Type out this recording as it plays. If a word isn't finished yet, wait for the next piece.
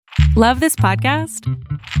Love this podcast?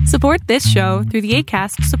 Support this show through the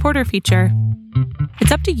Acast supporter feature.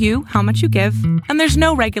 It's up to you how much you give, and there's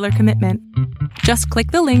no regular commitment. Just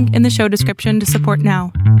click the link in the show description to support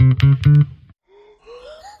now.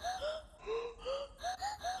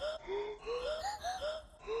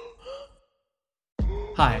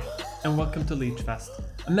 Hi, and welcome to LeechFest,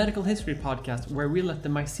 a medical history podcast where we let the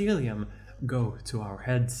mycelium go to our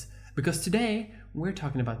heads. Because today, we're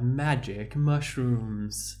talking about magic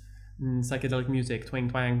mushrooms. Psychedelic music, twang,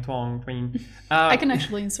 twang, twang, twang. I can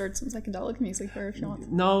actually insert some psychedelic music here if you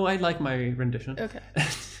want. No, I like my rendition. Okay.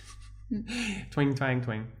 Twang, twang,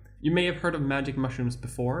 twang. You may have heard of magic mushrooms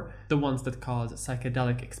before, the ones that cause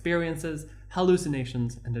psychedelic experiences,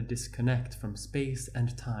 hallucinations, and a disconnect from space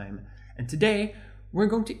and time. And today, we're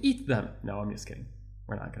going to eat them. No, I'm just kidding.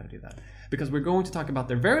 We're not going to do that. Because we're going to talk about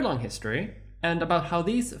their very long history and about how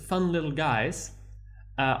these fun little guys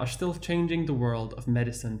are still changing the world of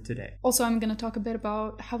medicine today. Also, I'm going to talk a bit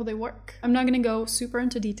about how they work. I'm not going to go super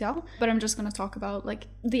into detail, but I'm just going to talk about like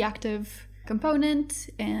the active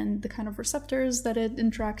component and the kind of receptors that it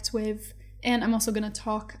interacts with. And I'm also going to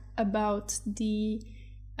talk about the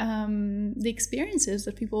experiences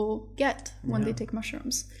that people get when they take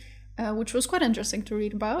mushrooms. Which was quite interesting to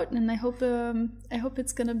read about, and I hope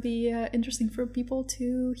it's gonna be interesting for people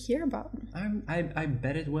to hear about. I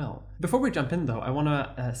bet it will. Before we jump in, though, I want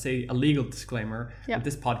to say a legal disclaimer that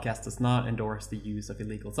this podcast does not endorse the use of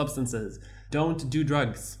illegal substances. Don't do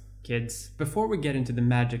drugs, kids. Before we get into the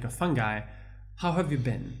magic of fungi, how have you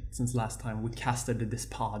been since last time we casted this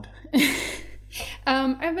pod?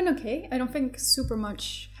 I've been okay. I don't think super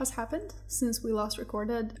much has happened since we last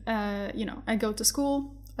recorded. I go to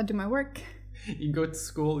school. I do my work. You go to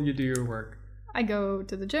school, you do your work. I go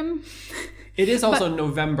to the gym. It is also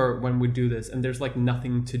November when we do this, and there's like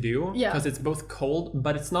nothing to do. Yeah. Because it's both cold,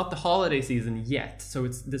 but it's not the holiday season yet. So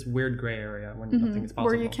it's this weird gray area when nothing is possible.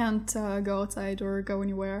 Where you can't go outside or go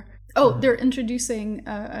anywhere. Oh, they're introducing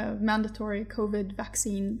a mandatory COVID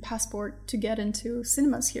vaccine passport to get into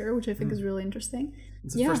cinemas here, which I think is really interesting.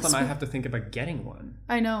 It's the first time I have to think about getting one.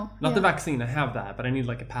 I know. Not the vaccine, I have that, but I need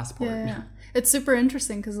like a passport. Yeah. It's super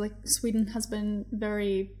interesting because like Sweden has been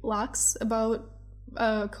very lax about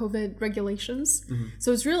COVID regulations. Mm-hmm.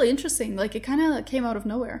 So it's really interesting. Like it kind of came out of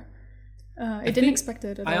nowhere. I didn't expect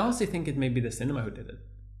it at all. I honestly think it may be the cinema who did it.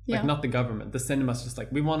 Like not the government. The cinema's just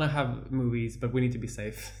like, we want to have movies, but we need to be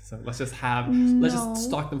safe. So let's just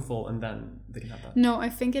stock them full and then they can have that. No, I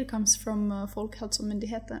think it comes from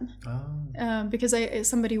Folkhälsomyndigheten. Oh. Because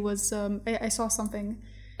I saw something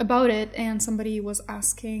about it and somebody was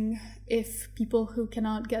asking if people who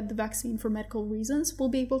cannot get the vaccine for medical reasons will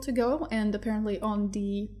be able to go. And apparently on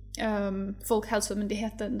the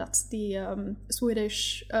Folkhälsomyndigheten, that's the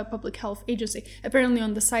Swedish public health agency, apparently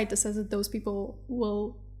on the site it says that those people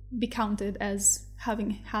will be counted as having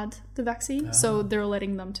had the vaccine, so they're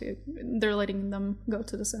letting them go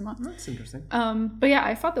to the cinema. That's interesting. But yeah,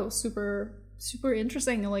 I thought that was super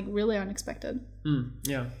interesting and like really unexpected.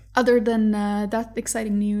 Yeah. Other than that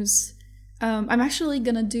exciting news, I'm actually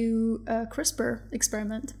gonna do a CRISPR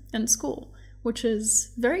experiment in school, which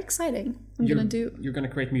is very exciting. You're gonna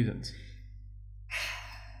create mutants.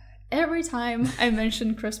 Every time I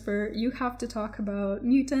mention CRISPR, you have to talk about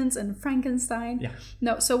mutants and Frankenstein. Yeah.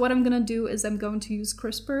 No, so what I'm gonna do is I'm going to use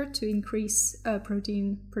CRISPR to increase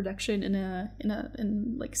protein production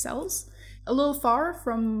in like cells. A little far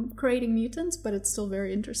from creating mutants, but it's still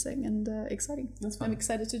very interesting and exciting. That's fun. I'm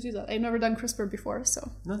excited to do that. I've never done CRISPR before, so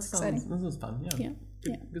that's exciting. That sounds fun.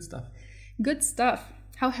 Yeah. Good stuff. Good stuff.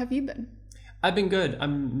 How have you been? I've been good.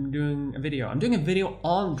 I'm doing a video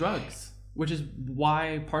on drugs. Which is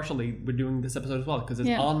why partially we're doing this episode as well, because it's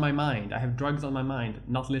on my mind. I have drugs on my mind,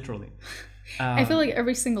 not literally. I feel like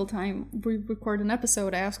every single time we record an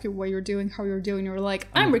episode, I ask you what you're doing, how you're doing. You're like,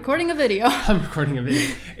 I'm recording a video. I'm recording a video.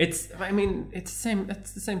 It's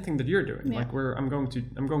the same thing that you're doing. Yeah. Like I'm going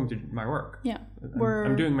to my work. Yeah,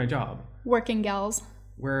 I'm doing my job. Working gals.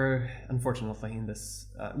 We're unfortunately in this.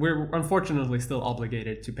 We're unfortunately still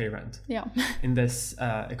obligated to pay rent. Yeah. In this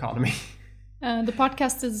economy. The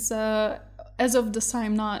podcast is, as of this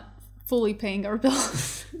time, not fully paying our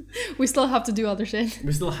bills. We still have to do other shit.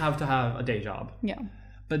 We still have to have a day job. Yeah.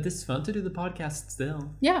 But it's fun to do the podcast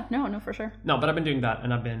still. Yeah, no, for sure. No, but I've been doing that,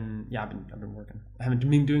 and I've been working. I haven't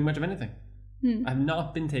been doing much of anything. I've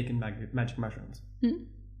not been taking magic mushrooms.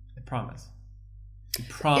 I promise.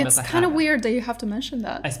 It's kind of weird that you have to mention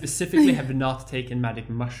that. I specifically have not taken magic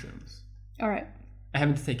mushrooms. All right. I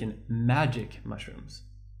haven't taken magic mushrooms.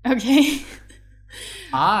 Okay.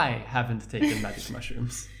 I haven't taken magic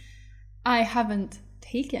mushrooms. I haven't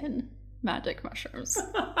taken magic mushrooms.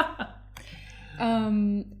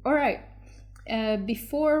 All right.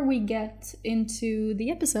 Before we get into the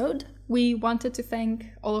episode, we wanted to thank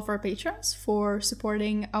all of our patrons for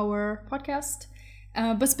supporting our podcast.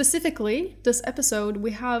 But specifically, this episode,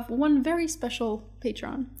 we have one very special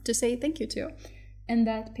patron to say thank you to. And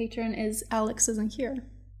that patron is Alex isn't here.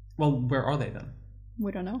 Well, where are they then?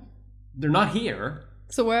 We don't know. They're not here.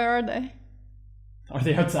 So where are they? Are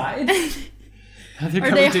they outside?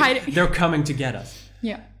 Hiding? They're coming to get us.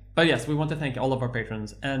 Yeah. But yes, we want to thank all of our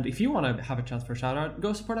patrons. And if you want to have a chance for a shout out,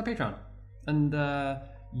 go support our Patreon. And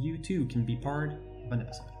you too can be part of an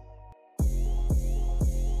episode.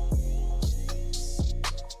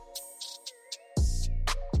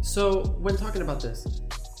 So, when talking about this,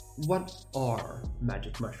 what are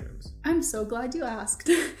magic mushrooms? I'm so glad you asked.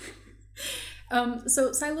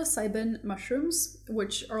 So psilocybin mushrooms,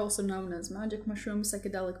 which are also known as magic mushrooms,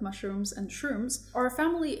 psychedelic mushrooms, and shrooms, are a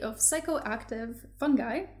family of psychoactive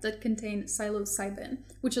fungi that contain psilocybin,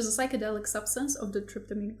 which is a psychedelic substance of the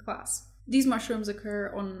tryptamine class. These mushrooms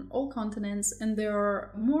occur on all continents, and there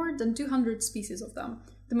are more than 200 species of them,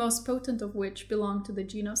 the most potent of which belong to the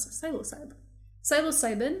genus psilocybe.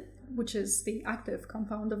 Psilocybin, which is the active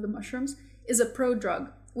compound of the mushrooms, is a prodrug,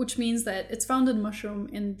 which means that it's found in mushroom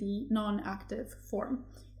in the non-active form.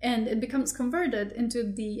 And it becomes converted into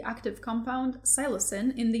the active compound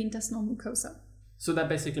psilocin in the intestinal mucosa. So that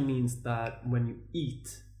basically means that when you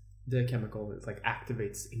eat, the chemical is like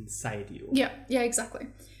activates inside you. Yeah, exactly.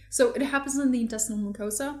 So it happens in the intestinal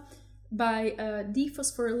mucosa by a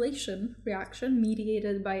dephosphorylation reaction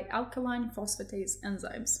mediated by alkaline phosphatase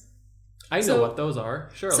enzymes. I know what those are,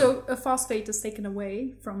 sure. So a phosphate is taken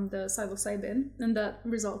away from the psilocybin, and that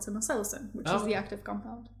results in a psilocin, which is the active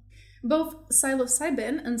compound. Both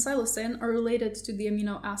psilocybin and psilocin are related to the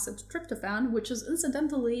amino acid tryptophan, which is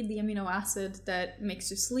incidentally the amino acid that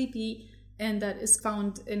makes you sleepy and that is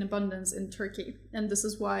found in abundance in turkey. And this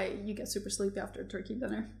is why you get super sleepy after a turkey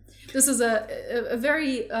dinner. This is a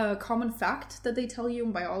very common fact that they tell you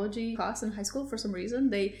in biology class in high school for some reason.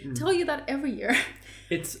 They tell you that every year.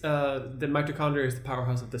 It's the mitochondria is the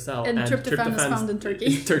powerhouse of the cell. And tryptophan is found in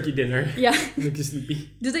turkey. Turkey dinner. Yeah. Makes you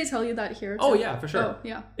sleepy. Did they tell you that here too? Oh yeah, for sure. Oh,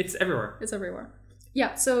 yeah. It's everywhere. It's everywhere.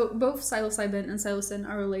 Yeah, so both psilocybin and psilocin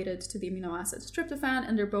are related to the amino acid tryptophan,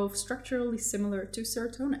 and they're both structurally similar to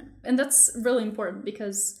serotonin. And that's really important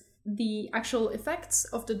because the actual effects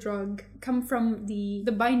of the drug come from the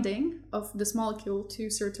binding of this molecule to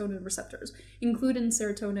serotonin receptors, including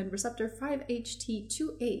serotonin receptor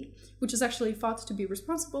 5-HT2A, which is actually thought to be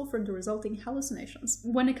responsible for the resulting hallucinations.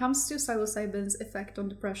 When it comes to psilocybin's effect on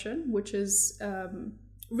depression, which is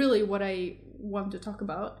really what I want to talk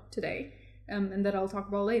about today, and that I'll talk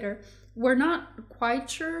about later, we're not quite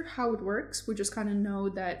sure how it works. We just kind of know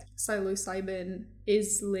that psilocybin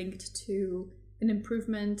is linked to an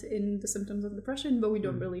improvement in the symptoms of depression, but we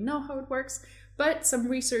don't really know how it works. But some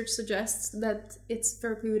research suggests that its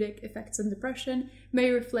therapeutic effects in depression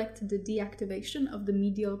may reflect the deactivation of the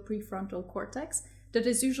medial prefrontal cortex that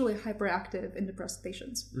is usually hyperactive in depressed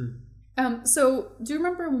patients. So do you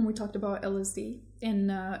remember when we talked about LSD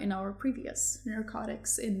in our previous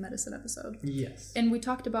Narcotics in Medicine episode? Yes. And we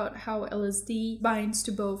talked about how LSD binds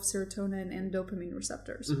to both serotonin and dopamine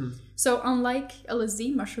receptors. So unlike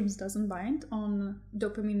LSD, mushrooms doesn't bind on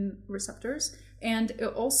dopamine receptors, and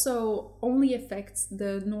it also only affects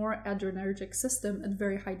the noradrenergic system at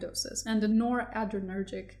very high doses. And the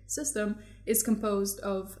noradrenergic system is composed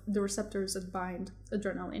of the receptors that bind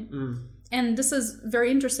adrenaline. And this is very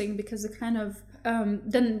interesting because it kind of,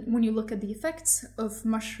 then when you look at the effects of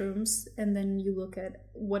mushrooms and then you look at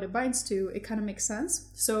what it binds to, it kind of makes sense.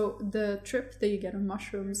 So the trip that you get on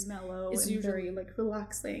mushrooms mellow is usually very like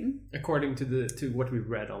relaxing. According to what we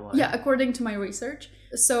read online. Yeah, according to my research.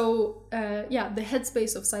 So the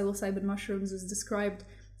headspace of psilocybin mushrooms is described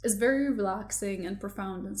as very relaxing and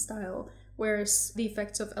profound in style. Whereas the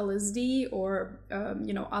effects of LSD or,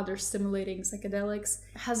 other stimulating psychedelics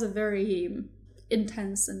has a very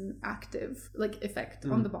intense and active effect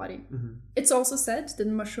on the body. It's also said that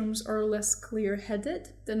mushrooms are less clear-headed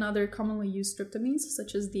than other commonly used tryptamines,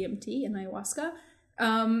 such as DMT and ayahuasca.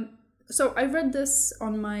 So I read this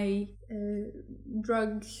on my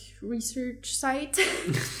drug research site.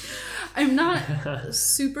 I'm not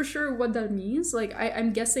super sure what that means.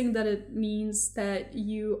 I'm guessing that it means that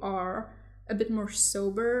you are a bit more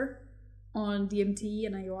sober on DMT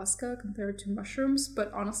and ayahuasca compared to mushrooms,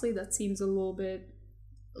 but honestly that seems a little bit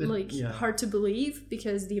hard to believe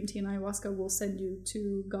because DMT and ayahuasca will send you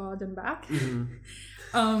to God and back.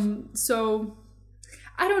 So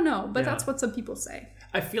I don't know, but that's what some people say.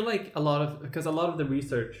 I feel like a lot of the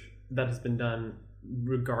research that has been done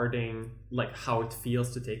regarding like how it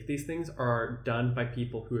feels to take these things are done by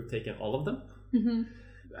people who have taken all of them. Mm-hmm.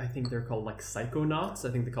 I think they're called like psychonauts.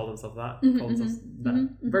 I think they call themselves that. Mm-hmm, call themselves mm-hmm, that.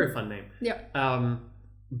 mm-hmm. Very fun name. Yeah.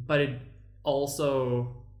 But it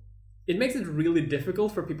also, it makes it really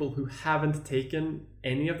difficult for people who haven't taken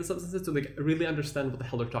any of the substances to like really understand what the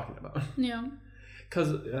hell they're talking about. Yeah.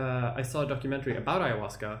 Because I saw a documentary about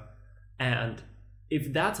ayahuasca, and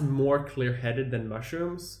if that's more clear-headed than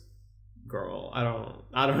mushrooms, girl, I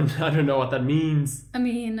don't know what that means. I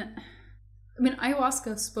mean,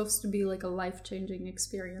 ayahuasca is supposed to be like a life-changing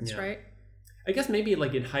experience, right? I guess maybe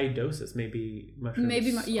like in high doses, maybe mushrooms.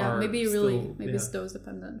 Maybe it's still, dose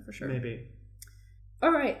dependent for sure. Maybe.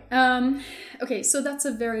 All right. Okay, so that's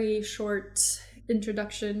a very short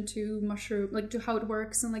introduction to mushroom, like to how it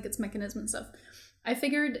works and like its mechanism and stuff. I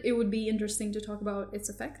figured it would be interesting to talk about its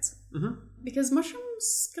effects, because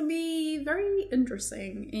mushrooms can be very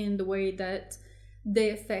interesting in the way that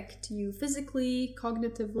they affect you physically,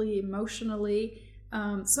 cognitively, emotionally.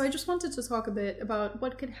 So I just wanted to talk a bit about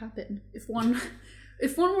what could happen if one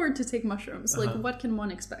were to take mushrooms. Like, what can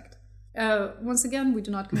one expect? Once again, we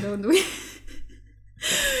do not condone the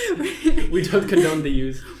we don't condone the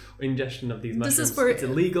use or ingestion of these mushrooms. This is for it's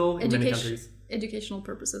illegal in many countries. Educational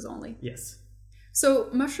purposes only. Yes. So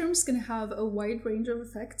mushrooms can have a wide range of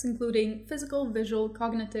effects, including physical, visual,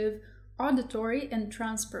 cognitive, auditory, and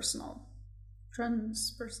transpersonal.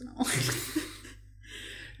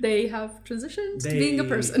 They have transitioned to being a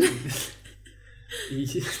person.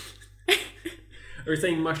 Are you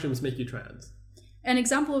saying mushrooms make you trans? An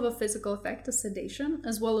example of a physical effect is sedation,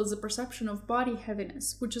 as well as the perception of body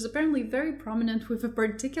heaviness, which is apparently very prominent with a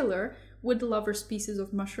particular wood lover species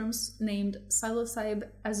of mushrooms named Psilocybe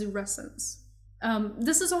azurescens.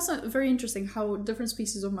 This is also very interesting how different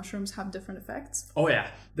species of mushrooms have different effects. Oh yeah,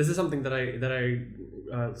 this is something that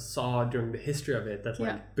I saw during the history of it. That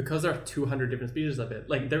like because there are 200 different species of it,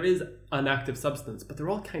 like there is an active substance, but they're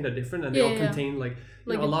all kind of different, and they all contain like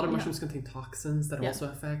a lot of mushrooms contain toxins that also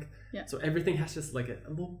affect. Yeah. So everything has just like a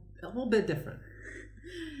little bit different.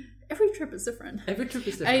 Every trip is different.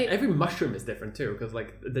 Every mushroom is different too, because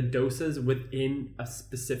like the doses within a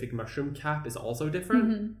specific mushroom cap is also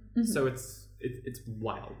different. So it's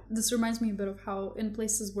wild. This reminds me a bit of how in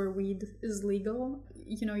places where weed is legal,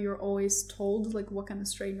 you know, you're always told like what kind of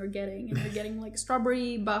strain you're getting, and you're getting like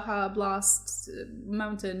strawberry, Baja Blast,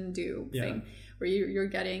 Mountain Dew thing, where you're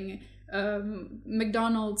getting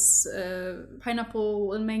McDonald's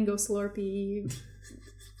pineapple and mango Slurpee,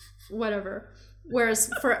 whatever.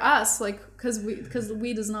 Whereas for us, like, because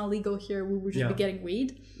weed is not legal here, we would just be getting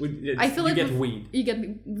weed. I feel like weed. You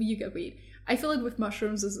get weed. I feel like with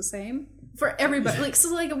mushrooms is the same for everybody. Like,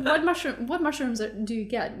 so like what mushrooms do you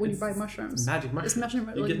get when you buy mushrooms? Magic mushrooms.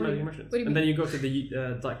 You get magic mushrooms. And then you go to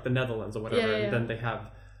the like the Netherlands or whatever, and then they have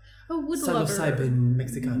wood lover. Psilocybin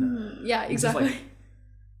mexicana. Yeah, exactly. Like,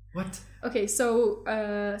 what? Okay, so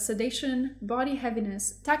sedation, body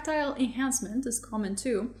heaviness, tactile enhancement is common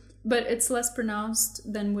too, but it's less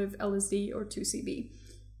pronounced than with LSD or 2CB.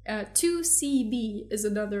 2CB is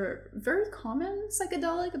another very common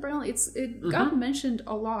psychedelic. Apparently, it got mentioned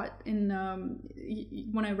a lot in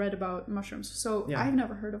when I read about mushrooms. So I've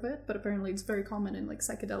never heard of it, but apparently it's very common in like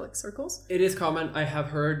psychedelic circles. It is common. I have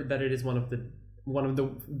heard that it is one of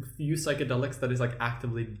the few psychedelics that is like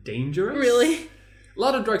actively dangerous. Really? A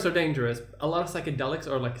lot of drugs are dangerous. A lot of psychedelics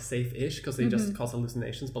are like safe-ish because they just cause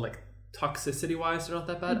hallucinations, but like toxicity wise they're not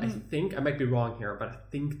that bad. I think I might be wrong here, but I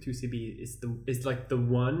think 2CB is like the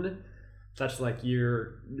one that's like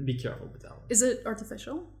be careful with that one. Is it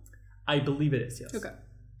artificial? I believe it is, yes. Okay.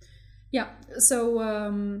 Yeah. So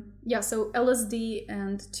so LSD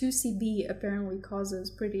and 2CB apparently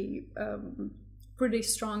causes pretty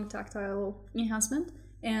strong tactile enhancement,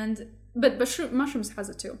 but mushrooms has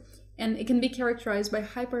it too. And it can be characterized by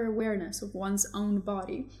hyper-awareness of one's own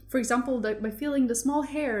body. For example, by feeling the small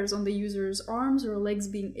hairs on the user's arms or legs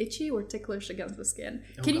being itchy or ticklish against the skin.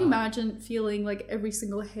 Can you imagine feeling like every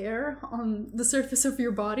single hair on the surface of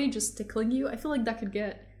your body just tickling you? I feel like that could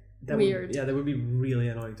get weird. That would be really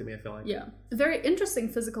annoying to me, I feel like. Yeah. A very interesting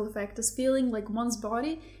physical effect is feeling like one's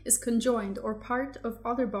body is conjoined or part of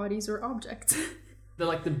other bodies or objects.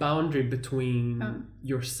 The boundary between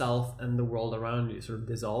yourself and the world around you sort of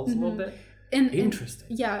dissolves a little bit.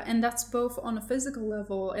 Interesting. And that's both on a physical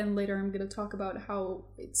level, and later I'm going to talk about how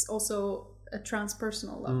it's also a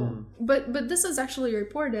transpersonal level. But this is actually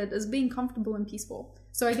reported as being comfortable and peaceful.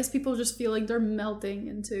 So I guess people just feel like they're melting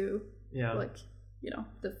into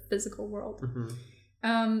the physical world.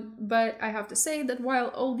 But I have to say that while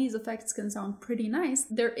all these effects can sound pretty nice,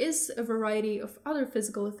 there is a variety of other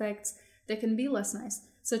physical effects that can be less nice.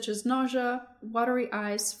 such as nausea, watery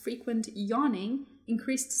eyes, frequent yawning,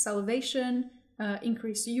 increased salivation,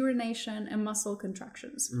 increased urination, and muscle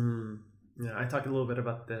contractions. Yeah, I talked a little bit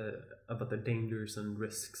about the dangers and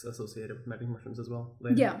risks associated with magic mushrooms as well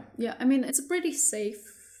later. Yeah. I mean, it's a pretty safe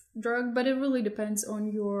drug, but it really depends on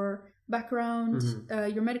your background,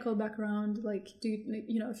 your medical background. Like,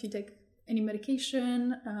 if you take any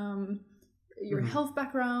medication, your health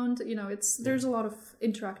background, there's a lot of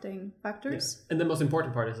interacting factors. Yeah. And the most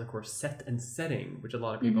important part is, of course, set and setting, which a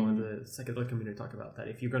lot of people in the psychedelic community talk about. That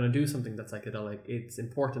if you're going to do something that's psychedelic, it's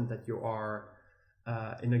important that you are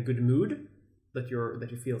in a good mood, that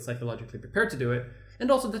you feel psychologically prepared to do it, and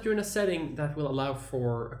also that you're in a setting that will allow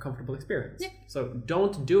for a comfortable experience. Yeah. So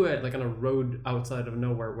don't do it like on a road outside of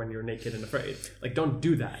nowhere when you're naked and afraid. Like, don't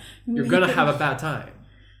do that. You're going to have a bad time.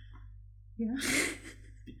 Yeah.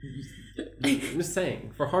 I'm just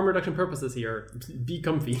saying, for harm reduction purposes here, be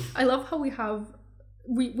comfy. I love how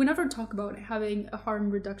we never talk about having a harm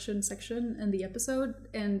reduction section in the episode,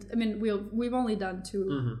 and I mean we've only done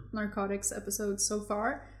 2 narcotics episodes so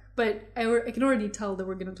far, but I can already tell that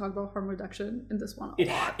we're going to talk about harm reduction in this one a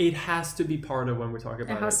lot. It has to be part of when we talk about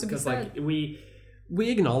it. It has to be said. Like we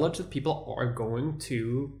acknowledge that people are going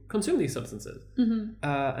to consume these substances,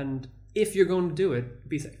 and if you're going to do it,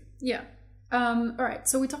 be safe. Yeah. All right.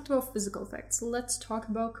 So we talked about physical effects. Let's talk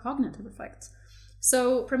about cognitive effects.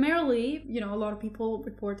 So primarily, a lot of people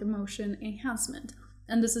report emotion enhancement,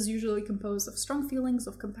 and this is usually composed of strong feelings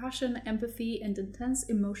of compassion, empathy, and intense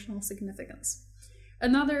emotional significance.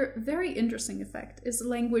 Another very interesting effect is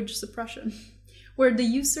language suppression, where the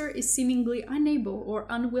user is seemingly unable or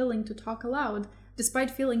unwilling to talk aloud,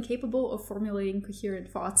 despite feeling capable of formulating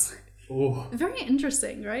coherent thoughts. Oh. Very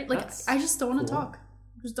interesting, right? Like, I just don't want to talk.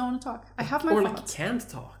 I just don't want to talk. I have my thoughts. Like, can't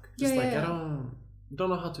talk. Just I don't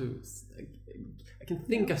know how to... I can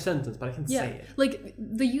think a sentence, but I can't say it. Like,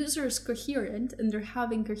 the user is coherent and they're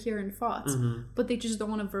having coherent thoughts, but they just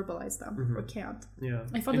don't want to verbalize them or can't. Yeah.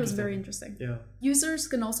 I thought it was very interesting. Yeah. Users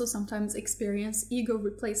can also sometimes experience ego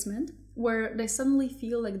replacement, where they suddenly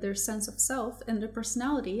feel like their sense of self and their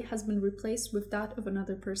personality has been replaced with that of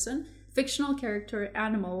another person, fictional character,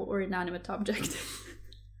 animal, or inanimate object.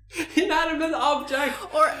 Inanimate object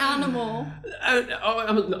or animal.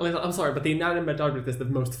 I'm sorry, but the inanimate object is the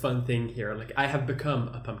most fun thing here. Like, I have become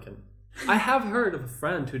a pumpkin. I have heard of a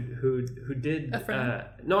friend who did. A friend?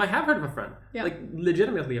 No, I have heard of a friend. Yeah. Like,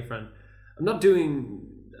 legitimately a friend. I'm not doing.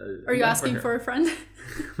 Are you asking for a friend?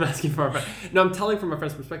 I'm asking for a friend. No, I'm telling from a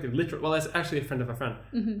friend's perspective. Literally, well, it's actually a friend of a friend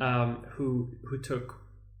who took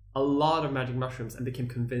a lot of magic mushrooms and became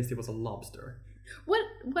convinced it was a lobster.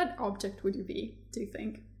 What object would you be, do you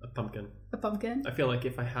think? A pumpkin. A pumpkin? I feel like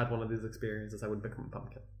if I had one of these experiences, I would become a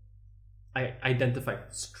pumpkin. I identify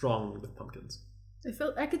strongly with pumpkins.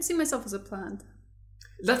 I could see myself as a plant.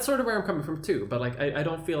 That's sort of where I'm coming from too, but like I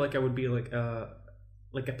don't feel like I would be like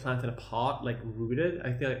a plant in a pot, like rooted.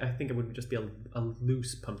 I think it would just be a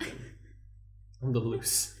loose pumpkin. On the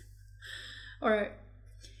loose. All right.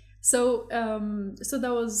 So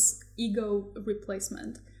that was ego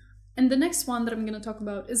replacement. And the next one that I'm going to talk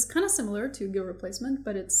about is kind of similar to ego replacement,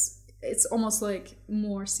 but it's almost like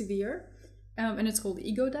more severe. And it's called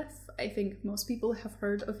ego death. I think most people have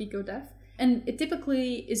heard of ego death. And it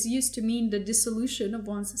typically is used to mean the dissolution of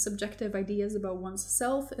one's subjective ideas about one's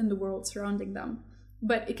self and the world surrounding them.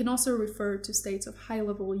 But it can also refer to states of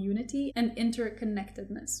high-level unity and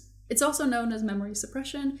interconnectedness. It's also known as memory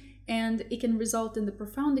suppression, and it can result in the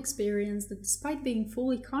profound experience that despite being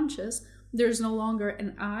fully conscious, there's no longer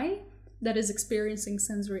an I that is experiencing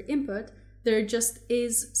sensory input. There just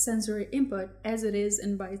is sensory input as it is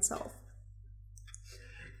and by itself.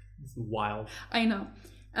 It's wild. I know.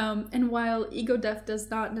 And while ego death does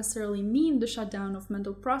not necessarily mean the shutdown of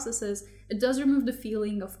mental processes, it does remove the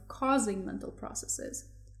feeling of causing mental processes.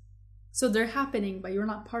 So they're happening, but you're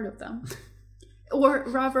not part of them. Or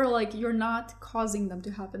rather, like, you're not causing them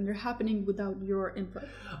to happen. They're happening without your input.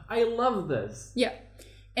 I love this. Yeah.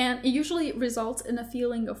 And it usually results in a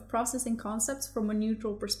feeling of processing concepts from a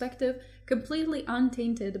neutral perspective, completely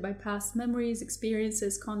untainted by past memories,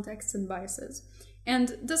 experiences, contexts, and biases.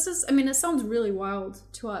 And this is, it sounds really wild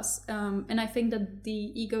to us. And I think that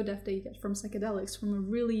the ego death that you get from psychedelics, from a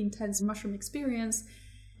really intense mushroom experience,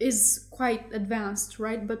 is quite advanced,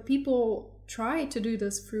 right? But people try to do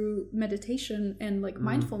this through meditation and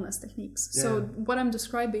mindfulness techniques. Yeah. So what I'm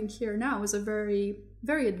describing here now is a very,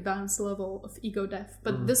 very advanced level of ego death.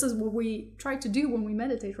 But this is what we try to do when we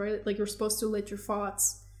meditate, right? Like, you're supposed to let your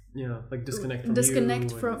thoughts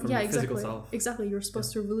disconnect from your exactly. Physical self. Exactly. You're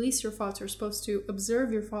supposed to release your thoughts. You're supposed to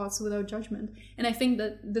observe your thoughts without judgment. And I think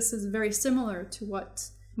that this is very similar to what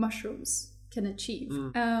mushrooms can achieve.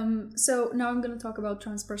 So now I'm going to talk about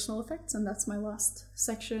transpersonal effects, and that's my last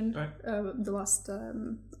section, the last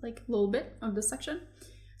like little bit of this section.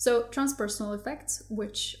 So transpersonal effects,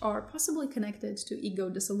 which are possibly connected to ego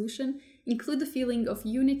dissolution, include the feeling of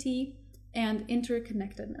unity and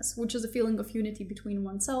interconnectedness, which is a feeling of unity between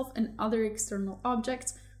oneself and other external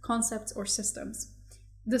objects, concepts, or systems.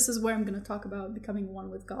 This is where I'm going to talk about becoming one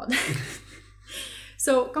with God.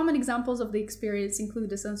 So common examples of the experience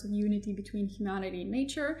include a sense of unity between humanity and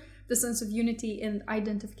nature, the sense of unity and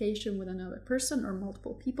identification with another person or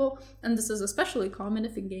multiple people, and this is especially common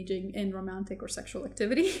if engaging in romantic or sexual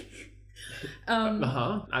activity.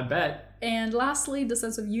 I bet. And lastly, the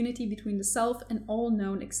sense of unity between the self and all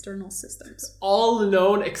known external systems. All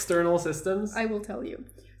known external systems? I will tell you.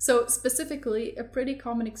 So specifically, a pretty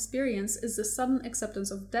common experience is the sudden acceptance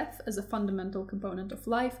of death as a fundamental component of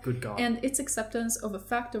life. Good God. And its acceptance of a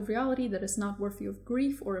fact of reality that is not worthy of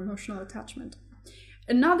grief or emotional attachment.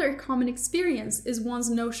 Another common experience is one's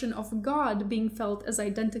notion of God being felt as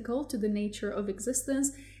identical to the nature of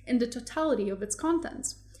existence and the totality of its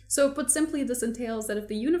contents. So put simply, this entails that if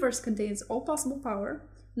the universe contains all possible power,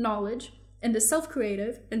 knowledge, and is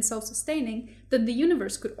self-creative and self-sustaining, then the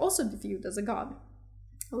universe could also be viewed as a God.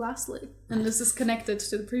 Lastly, and this is connected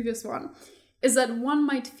to the previous one, is that one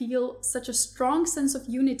might feel such a strong sense of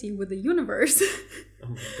unity with the universe oh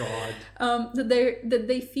my God. that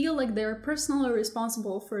they feel like they're personally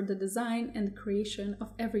responsible for the design and creation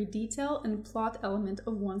of every detail and plot element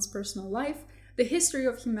of one's personal life, the history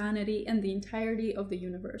of humanity, and the entirety of the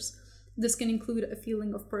universe. This can include a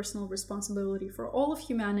feeling of personal responsibility for all of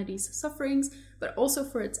humanity's sufferings, but also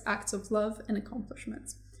for its acts of love and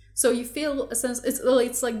accomplishments. So you feel a sense,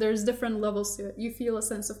 it's like there's different levels to it. You feel a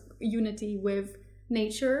sense of unity with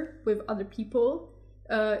nature, with other people.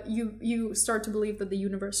 You start to believe that the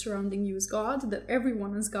universe surrounding you is God, that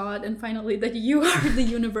everyone is God, and finally that you are the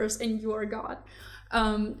universe and you are God.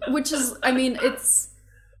 Which is, I mean, it's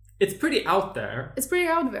pretty out there. It's pretty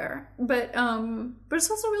out there, but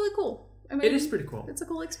it's also really cool. I mean, it is pretty cool. It's a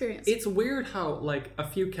cool experience. It's weird how, like, a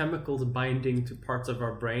few chemicals binding to parts of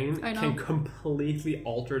our brain can completely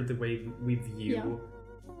alter the way we view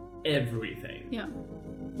everything. Yeah.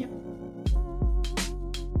 Yeah.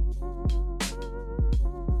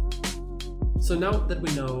 So now that we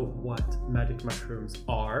know what magic mushrooms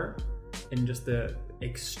are, and just the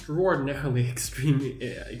extraordinarily extreme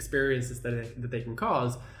experiences that they can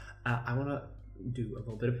cause, I want to do a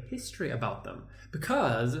little bit of history about them,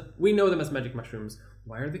 because we know them as magic mushrooms.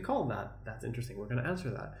 Why are they called that? That's interesting. We're going to answer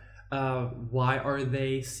that. Why are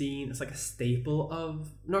they seen as like a staple of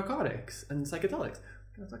narcotics and psychedelics?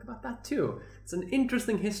 We're going to talk about that too. It's an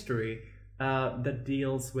interesting history that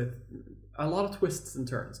deals with a lot of twists and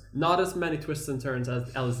turns. Not as many twists and turns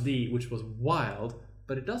as LSD, which was wild,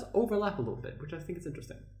 but it does overlap a little bit, which I think is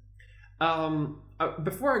interesting.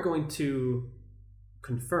 Before I go into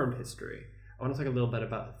confirmed history, I want to talk a little bit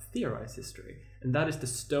about theorized history, and that is the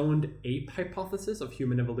stoned ape hypothesis of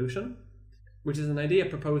human evolution, which is an idea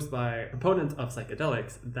proposed by proponents of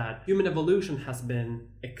psychedelics that human evolution has been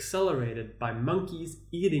accelerated by monkeys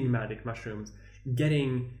eating magic mushrooms,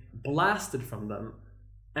 getting blasted from them,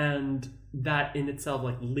 and that in itself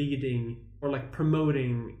like leading or like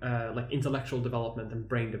promoting like intellectual development and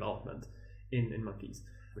brain development in monkeys,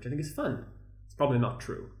 which I think is fun. It's probably not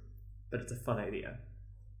true, but it's a fun idea.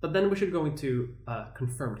 But then we should go into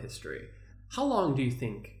confirmed history. How long do you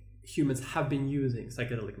think humans have been using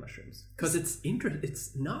psychedelic mushrooms? Because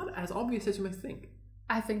it's not as obvious as you might think.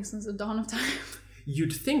 I think since the dawn of time.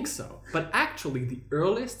 You'd think so, but actually the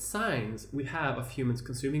earliest signs we have of humans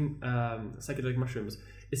consuming psychedelic mushrooms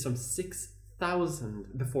is from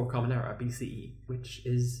 6,000 before Common Era, BCE, which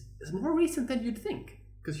is more recent than you'd think,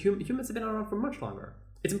 because humans have been around for much longer.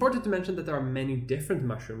 It's important to mention that there are many different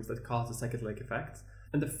mushrooms that cause the psychedelic effects.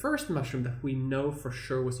 And the first mushroom that we know for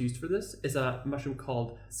sure was used for this is a mushroom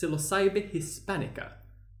called Psilocybe hispanica,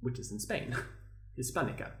 which is in Spain.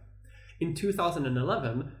 Hispanica. In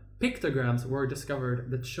 2011, pictograms were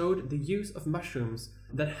discovered that showed the use of mushrooms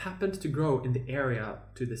that happened to grow in the area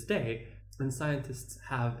to this day, and scientists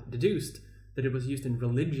have deduced that it was used in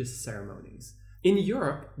religious ceremonies. In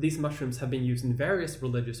Europe, these mushrooms have been used in various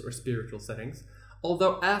religious or spiritual settings,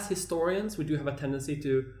 although as historians, we do have a tendency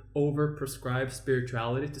to over-prescribe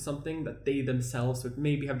spirituality to something that they themselves would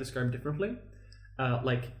maybe have described differently.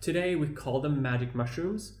 Like today, we call them magic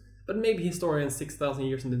mushrooms, but maybe historians 6,000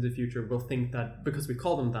 years into the future will think that because we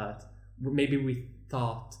call them that, maybe we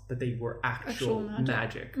thought that they were actual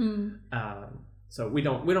magic. So we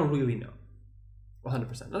don't really know.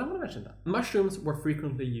 100%. And I want to mention that. Mushrooms were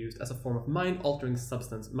frequently used as a form of mind-altering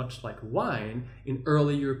substance, much like wine, in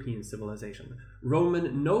early European civilization.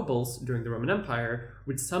 Roman nobles during the Roman Empire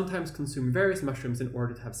would sometimes consume various mushrooms in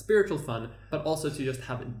order to have spiritual fun, but also to just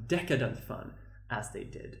have decadent fun, as they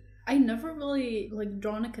did. I never really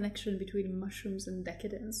drawn a connection between mushrooms and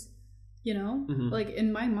decadence. You know,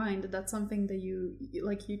 in my mind, that's something that you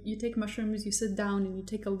take mushrooms, you sit down and you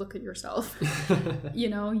take a look at yourself.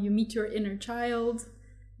 You meet your inner child,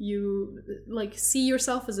 you see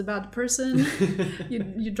yourself as a bad person,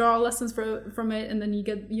 you draw lessons from it, and then you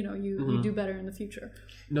get, you do better in the future.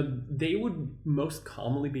 No, they would most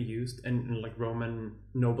commonly be used in Roman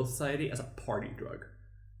noble society as a party drug.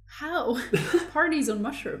 How? Parties on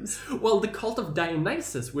mushrooms? Well, the cult of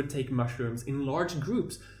Dionysus would take mushrooms in large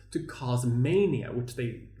groups to cause mania, which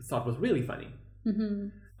they thought was really funny.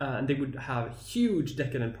 And they would have huge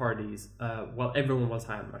decadent parties while everyone was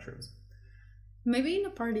high on mushrooms. Maybe in a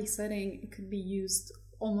party setting, it could be used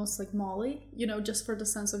almost like Molly, just for the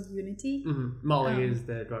sense of unity. Molly is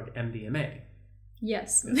the drug MDMA.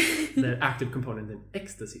 Yes. The active component in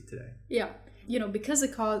ecstasy today. Yeah. Because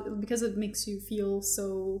it makes you feel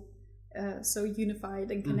so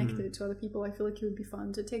unified and connected to other people. I feel like it would be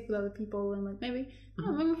fun to take with other people and maybe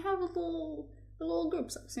maybe have a little group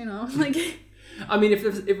sex. I mean, if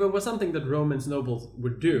it was something that Romans nobles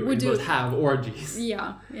would do, it was have orgies.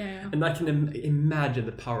 Yeah. And I can imagine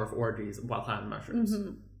the power of orgies while having mushrooms.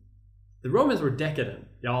 The Romans were decadent,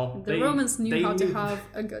 y'all. The Romans knew how to have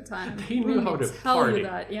a good time. They knew how to tell party. You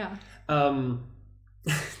that, yeah.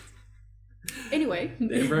 Anyway.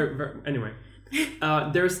 Anyway.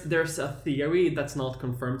 There's a theory that's not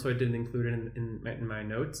confirmed, so I didn't include it in my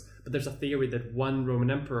notes. But there's a theory that one Roman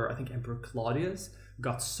emperor, I think Emperor Claudius,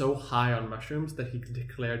 got so high on mushrooms that he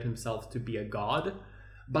declared himself to be a god.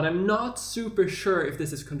 But I'm not super sure if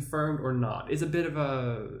this is confirmed or not. It's a bit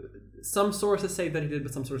of some sources say that he did,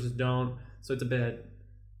 but some sources don't. So it's a bit,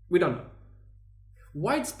 we don't know.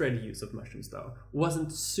 Widespread use of mushrooms, though,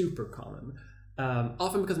 wasn't super common.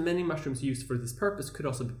 Often because many mushrooms used for this purpose could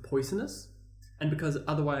also be poisonous. And because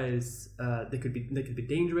otherwise they could be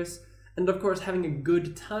dangerous. And of course, having a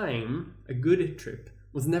good time, a good trip,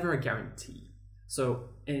 was never a guarantee. So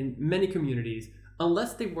in many communities,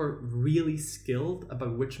 unless they were really skilled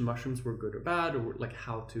about which mushrooms were good or bad, or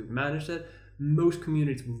how to manage it, most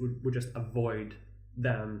communities would just avoid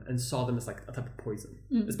them and saw them as a type of poison.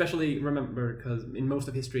 Especially, remember, because in most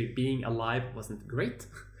of history, being alive wasn't great.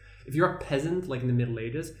 If you're a peasant, in the Middle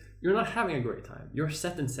Ages, you're not having a great time. Your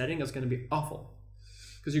set and setting is going to be awful.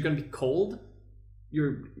 Because you're going to be cold.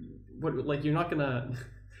 You're not going to...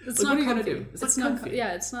 It's not what are you comfy. going to do? It's not comfy.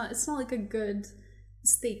 Yeah, it's not like a good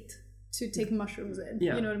state to take mushrooms in.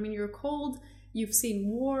 Yeah. You know what I mean? You're cold. You've seen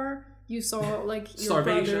war. You saw your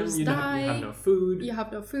starvation, brothers you die. You have no food. You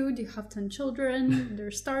have no food. You have 10 children.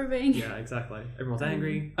 They're starving. Yeah, exactly. Everyone's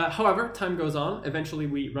angry. However, time goes on. Eventually,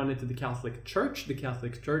 we run into the Catholic Church. The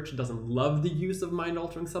Catholic Church doesn't love the use of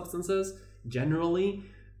mind-altering substances, generally.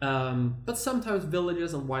 But sometimes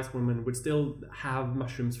villages and wise women would still have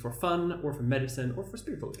mushrooms for fun, or for medicine, or for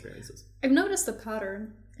spiritual experiences. I've noticed a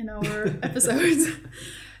pattern in our episodes.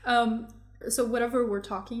 So whatever we're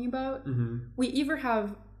talking about, we either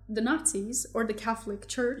have the Nazis or the Catholic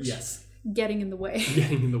Church getting in the way.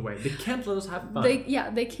 Getting in the way. They can't let us have fun.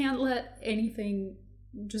 They can't let anything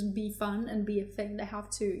just be fun and be a thing. They have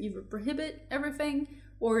to either prohibit everything,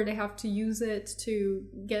 or they have to use it to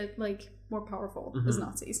get more powerful as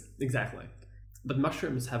Nazis. Exactly. But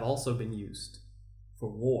mushrooms have also been used for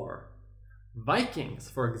war. Vikings,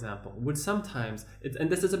 for example, would sometimes, and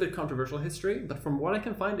this is a bit controversial history, but from what I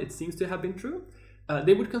can find, it seems to have been true.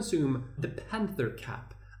 They would consume the panther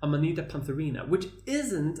cap, Amanita pantherina, which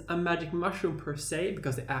isn't a magic mushroom per se,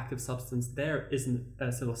 because the active substance there isn't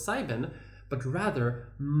psilocybin, but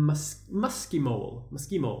rather muskimol.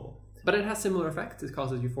 But it has similar effects. It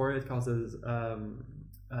causes euphoria. It causes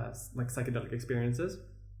psychedelic experiences,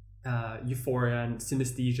 euphoria and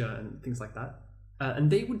synesthesia and things like that. And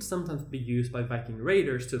they would sometimes be used by Viking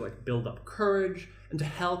raiders to build up courage and to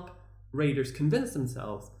help raiders convince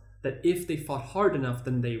themselves that if they fought hard enough,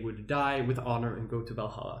 then they would die with honor and go to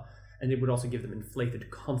Valhalla. And it would also give them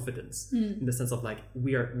inflated confidence in the sense of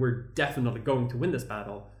we're definitely going to win this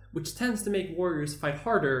battle, which tends to make warriors fight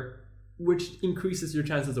harder, which increases your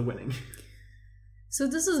chances of winning. So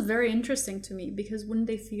this is very interesting to me, because wouldn't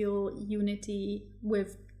they feel unity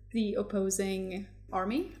with the opposing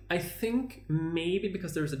army? I think maybe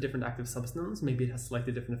because there's a different active substance, maybe it has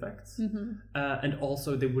slightly different effects. And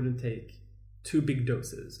also they wouldn't take too big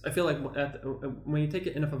doses. I feel like when you take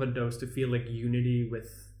enough of a dose to feel unity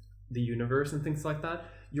with the universe and things like that,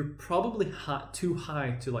 you're probably too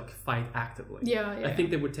high to like fight actively. Yeah. I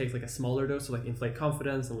think they would take like a smaller dose to like inflate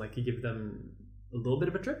confidence and like you give them a little bit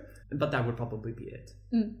of a trip, but that would probably be it.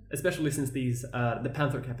 Especially since these the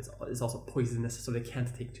panther cap is also poisonous, so they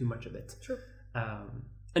can't take too much of it. True.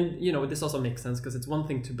 And you know, this also makes sense because it's one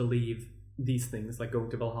thing to believe these things like going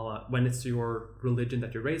to Valhalla when it's your religion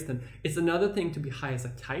that you're raised in. It's another thing to be high as a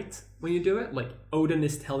kite when you do it. Like Odin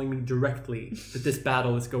is telling me directly that this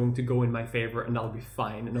battle is going to go in my favor and I'll be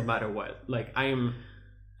fine no matter what. Like I'm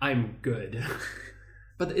good.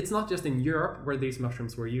 But it's not just in Europe where these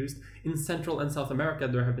mushrooms were used. In Central and South America,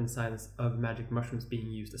 there have been signs of magic mushrooms being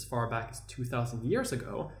used as far back as 2,000 years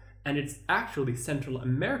ago. And it's actually Central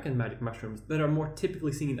American magic mushrooms that are more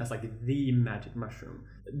typically seen as like the magic mushroom.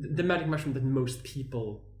 The magic mushroom that most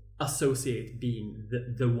people associate being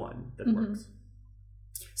the one that works.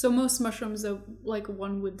 So most mushrooms that like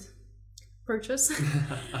one would purchase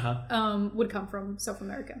would come from South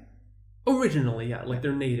America. Originally, yeah. Like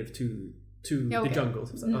they're native to the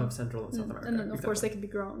jungles of Central and South America. And then of course they can be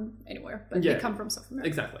grown anywhere, but they come from South America.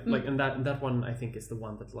 Exactly. Like, and that one I think is the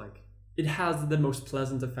one that like, it has the most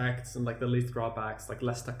pleasant effects and like the least drawbacks, like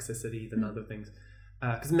less toxicity than other things.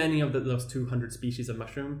 Because many of those 200 species of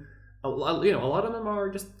mushroom, a lot of them are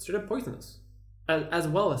just straight up poisonous, as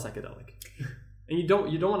well as psychedelic. And you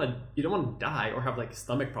don't want to die or have like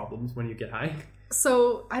stomach problems when you get high.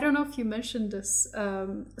 So I don't know if you mentioned this.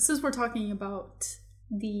 Since we're talking about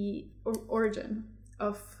the origin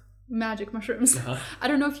of magic mushrooms, I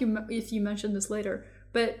don't know if you mentioned this later,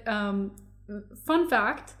 but fun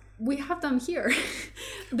fact. We have them here.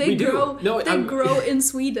 They grow in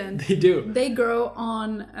Sweden. They do. They grow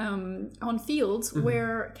on fields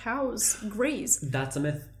where cows graze. That's a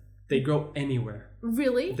myth. They grow anywhere.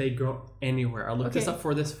 Really? They grow anywhere. I looked this up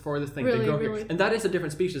for this thing. Really, they grow really? here. And that is a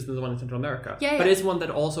different species than the one in Central America. Yeah, but it's one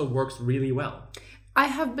that also works really well. I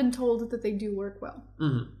have been told that they do work well.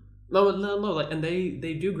 No, like, and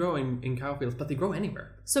they do grow in cow fields, but they grow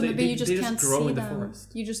anywhere. So maybe you just can't grow see in the them.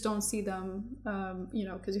 forest. You just don't see them,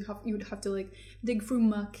 because you would have to like dig through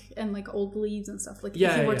muck and like old leaves and stuff. Like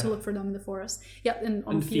if you were to look for them in the forest, and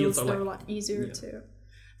on fields they're a lot easier to.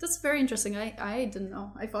 That's very interesting. I didn't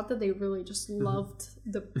know. I thought that they really just loved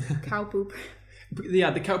the cow poop.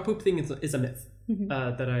 Yeah, the cow poop thing is a myth.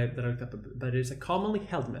 That I looked up, but it's a commonly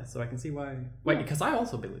held myth, so I can see why. Because I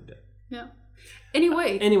also believed it. Yeah.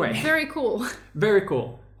 Anyway, very cool. Very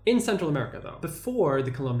cool. In Central America, though, before the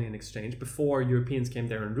Columbian exchange, before Europeans came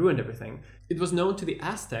there and ruined everything, it was known to the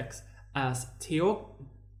Aztecs as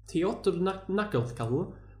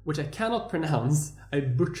Teotihuacan, which I cannot pronounce. I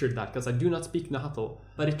butchered that because I do not speak Nahuatl,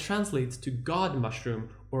 but it translates to god mushroom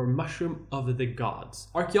or mushroom of the gods.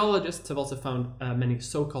 Archaeologists have also found many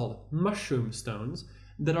so-called mushroom stones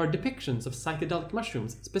that are depictions of psychedelic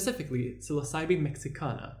mushrooms, specifically psilocybe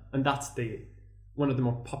mexicana, and that's one of the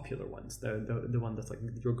more popular ones, the one that's like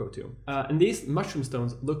your go-to. And these mushroom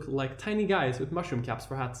stones look like tiny guys with mushroom caps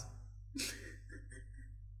for hats.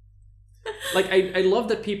 Like I love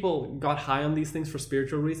that people got high on these things for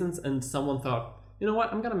spiritual reasons, and someone thought, you know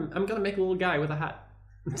what, I'm gonna make a little guy with a hat.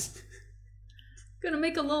 Gonna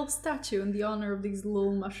make a little statue in the honor of these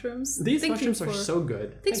little mushrooms. These mushrooms are so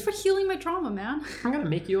good. Thanks for healing my trauma, man. I'm gonna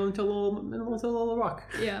make you into a little rock.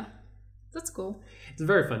 Yeah, that's cool. It's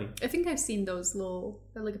very funny. I think I've seen those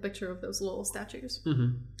like a picture of those little statues.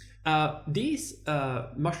 These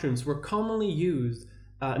mushrooms were commonly used,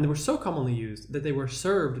 and they were so commonly used that they were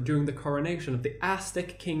served during the coronation of the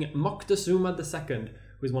Aztec king Moctezuma II,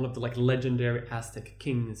 who is one of the like legendary Aztec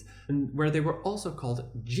kings, and where they were also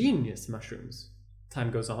called genius mushrooms. Time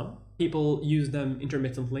goes on. People use them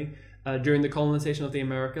intermittently. During the colonization of the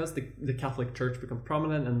Americas, the Catholic Church becomes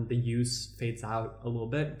prominent and the use fades out a little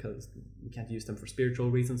bit because you can't use them for spiritual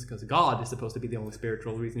reasons because God is supposed to be the only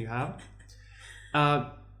spiritual reason you have.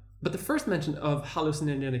 But the first mention of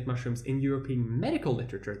hallucinogenic mushrooms in European medical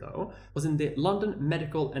literature, though, was in the London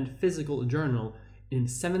Medical and Physical Journal in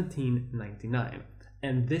 1799.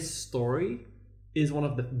 And this story is one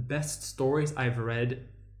of the best stories I've read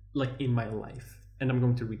like in my life. And I'm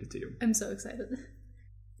going to read it to you. I'm so excited.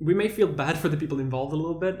 We may feel bad for the people involved a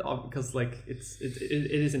little bit because like it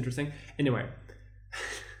is interesting. Anyway,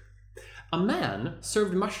 a man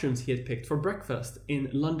served mushrooms he had picked for breakfast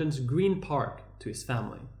in London's Green Park to his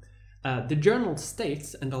family. The journal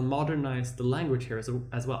states, and I'll modernize the language here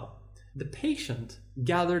as well. The patient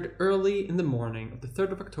gathered early in the morning of the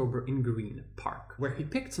 3rd of October in Green Park, where he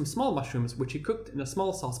picked some small mushrooms which he cooked in a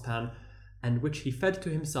small saucepan and which he fed to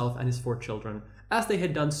himself and his 4 children, as they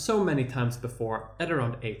had done so many times before at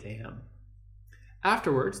around 8 a.m.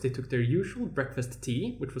 Afterwards, they took their usual breakfast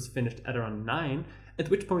tea, which was finished at around 9, at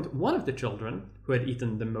which point one of the children, who had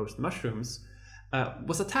eaten the most mushrooms,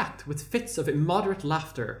 was attacked with fits of immoderate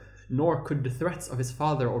laughter, nor could the threats of his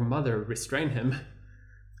father or mother restrain him.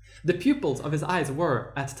 The pupils of his eyes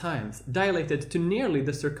were, at times, dilated to nearly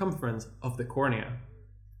the circumference of the cornea.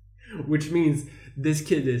 Which means this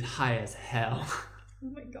kid is high as hell. Oh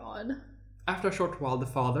my god. After a short while, the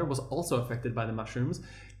father was also affected by the mushrooms,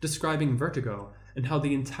 describing vertigo and how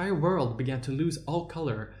the entire world began to lose all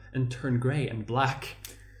color and turn gray and black.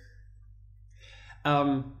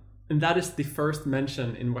 And that is the first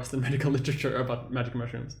mention in Western medical literature about magic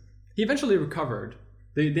mushrooms. He eventually recovered.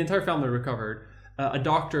 The entire family recovered. A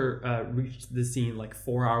doctor reached the scene like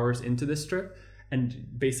 4 hours into this trip and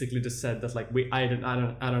basically just said that like I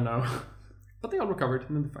don't know. But they all recovered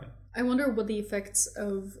and then they're fine. I wonder what the effects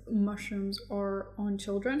of mushrooms are on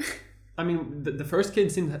children. I mean, the first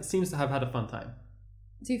kid seems to have had a fun time.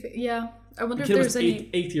 Yeah, I wonder The if kid there's was any.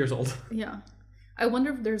 8 years old. Yeah, I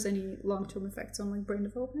wonder if there's any long-term effects on like brain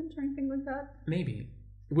development or anything like that. Maybe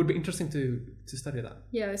it would be interesting to study that.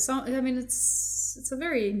 Yeah, it's a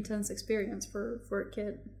very intense experience for a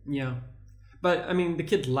kid. Yeah, but I mean, the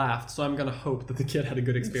kid laughed, so I'm gonna hope that the kid had a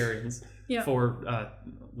good experience. Yeah. For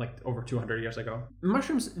like over 200 years ago.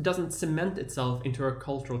 Mushrooms doesn't cement itself into our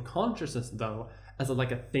cultural consciousness though as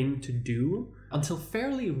a thing to do until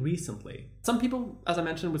fairly recently. Some people, as I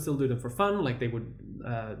mentioned, would still do them for fun. Like they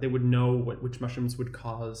would know which mushrooms would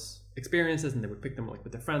cause experiences and they would pick them like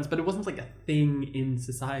with their friends. But it wasn't like a thing in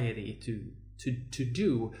society to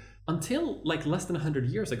do until like less than 100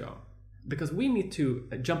 years ago. Because we need to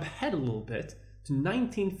jump ahead a little bit to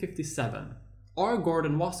 1957. R.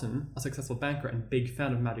 Gordon Wasson, a successful banker and big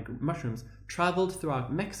fan of magic mushrooms, traveled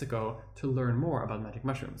throughout Mexico to learn more about magic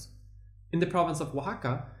mushrooms. In the province of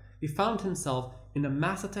Oaxaca, he found himself in a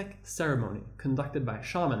Mazatec ceremony conducted by a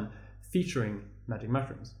shaman featuring magic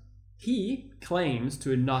mushrooms. He claims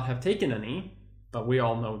to not have taken any, but we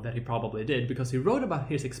all know that he probably did because he wrote about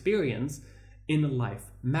his experience in Life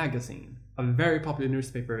magazine, a very popular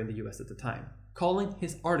newspaper in the US at the time, calling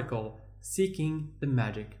his article Seeking the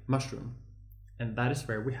Magic Mushroom. And that is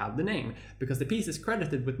where we have the name, because the piece is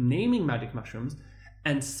credited with naming magic mushrooms,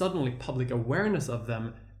 and suddenly public awareness of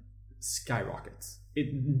them skyrockets.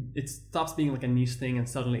 It stops being like a niche thing, and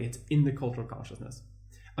suddenly it's in the cultural consciousness.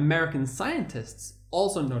 American scientists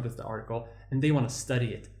also noticed the article, and they want to study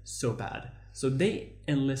it so bad. So they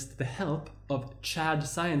enlist the help of Chad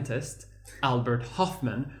scientist Albert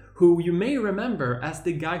Hoffman, who you may remember as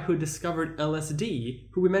the guy who discovered LSD,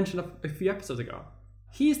 who we mentioned a few episodes ago.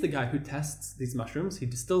 He's the guy who tests these mushrooms, he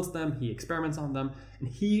distills them, he experiments on them, and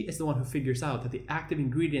he is the one who figures out that the active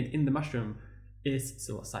ingredient in the mushroom is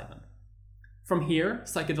psilocybin. From here,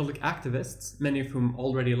 psychedelic activists, many of whom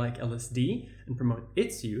already like LSD and promote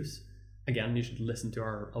its use, again, you should listen to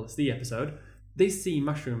our LSD episode, they see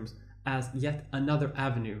mushrooms as yet another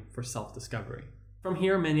avenue for self-discovery. From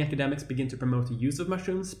here, many academics begin to promote the use of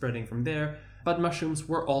mushrooms, spreading from there, but mushrooms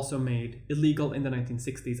were also made illegal in the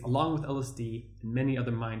 1960s, along with LSD and many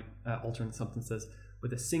other mind-altering substances,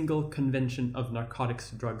 with a single Convention of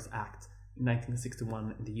Narcotics Drugs Act in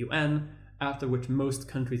 1961 in the UN, after which most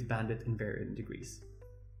countries banned it in varying degrees.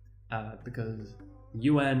 Because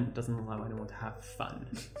UN doesn't allow anyone to have fun.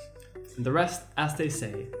 And the rest, as they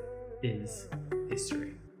say, is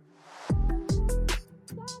history.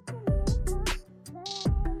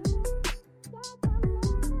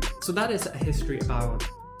 So that is a history about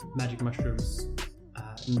magic mushrooms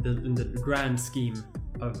in the grand scheme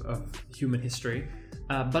of human history.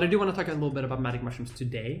 But I do want to talk a little bit about magic mushrooms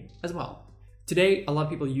today as well. Today, a lot of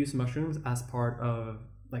people use mushrooms as part of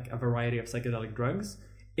like a variety of psychedelic drugs.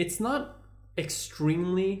 It's not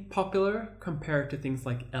extremely popular compared to things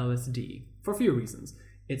like LSD for a few reasons.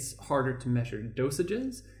 It's harder to measure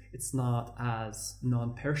dosages, it's not as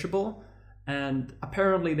non-perishable, and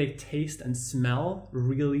apparently they taste and smell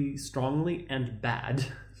really strongly and bad.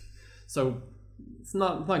 So it's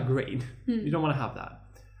not great. You don't want to have that.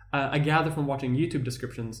 I gather from watching YouTube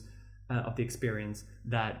descriptions of the experience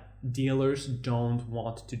that dealers don't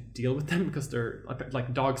want to deal with them because they're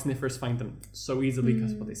like dog sniffers find them so easily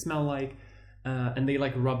because of what they smell like, and they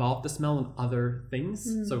like rub off the smell on other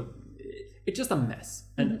things. So it's just a mess.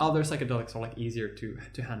 And other psychedelics are like easier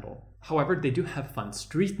to handle. However, they do have fun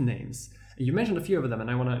street names. You mentioned a few of them, and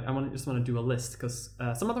I just want to do a list because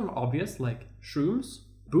some of them are obvious, like shrooms,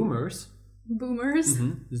 boomers,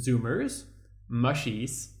 zoomers,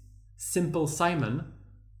 mushies, simple Simon,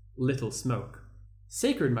 little smoke,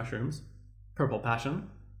 sacred mushrooms, purple passion,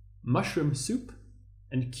 mushroom soup,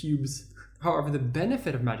 and cubes. However, the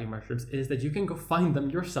benefit of magic mushrooms is that you can go find them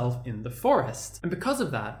yourself in the forest. And because of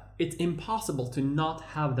that, it's impossible to not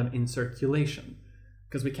have them in circulation.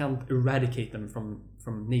 because we can't eradicate them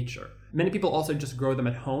from nature. Many people also just grow them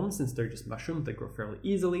at home since they're just mushrooms. They grow fairly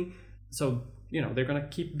easily. So, they're going to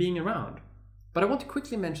keep being around. But I want to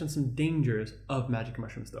quickly mention some dangers of magic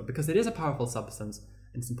mushrooms, though, because it is a powerful substance,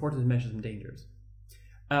 and it's important to mention some dangers.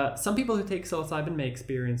 Some people who take psilocybin may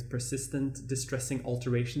experience persistent, distressing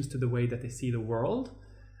alterations to the way that they see the world.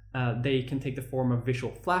 They can take the form of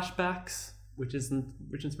visual flashbacks, which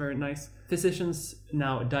is very nice. Physicians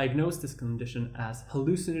now diagnose this condition as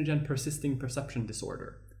hallucinogen persisting perception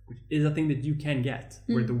disorder, which is a thing that you can get,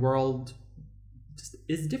 where the world just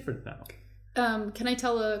is different now. Can I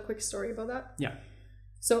tell a quick story about that? Yeah.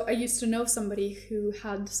 So I used to know somebody who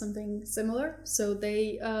had something similar. So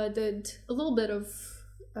they did a little bit of,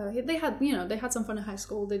 they had some fun in high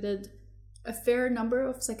school. They did a fair number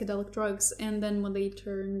of psychedelic drugs. And then when they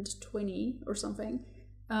turned 20 or something,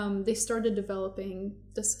 they started developing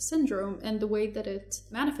this syndrome. And the way that it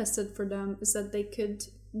manifested for them is that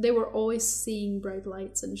they were always seeing bright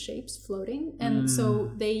lights and shapes floating. And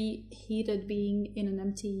so they hated being in an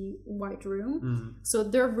empty white room. So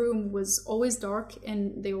their room was always dark,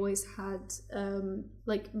 and they always had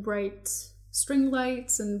bright string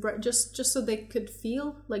lights and just so they could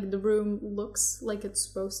feel like the room looks like it's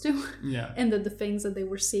supposed to. Yeah. And that the things that they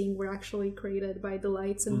were seeing were actually created by the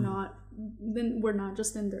lights and were not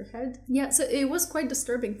just in their head. Yeah, so it was quite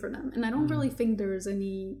disturbing for them, and I don't really think there is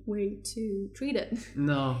any way to treat it.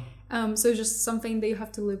 No. So it's just something that you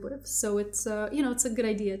have to live with. So it's it's a good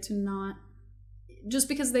idea to not just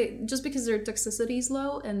because their toxicity is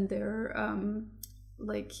low and they're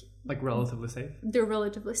relatively safe. They're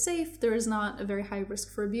relatively safe. There is not a very high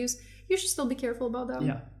risk for abuse. You should still be careful about them.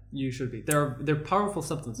 Yeah, you should be. They're powerful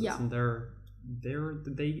substances, and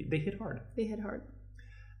they hit hard. They hit hard.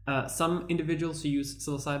 Some individuals who use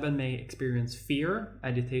psilocybin may experience fear,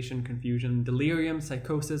 agitation, confusion, delirium,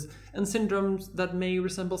 psychosis, and syndromes that may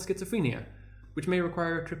resemble schizophrenia, which may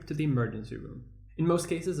require a trip to the emergency room. In most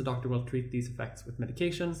cases, a doctor will treat these effects with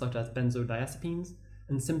medications such as benzodiazepines,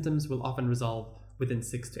 and symptoms will often resolve within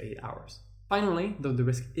 6 to 8 hours. Finally, though the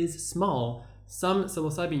risk is small, some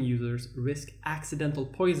psilocybin users risk accidental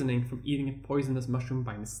poisoning from eating a poisonous mushroom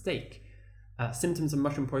by mistake. Symptoms of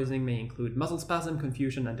mushroom poisoning may include muscle spasm,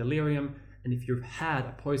 confusion, and delirium, and if you've had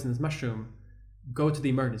a poisonous mushroom, go to the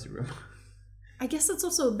emergency room. I guess it's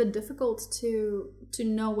also a bit difficult to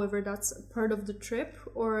know whether that's part of the trip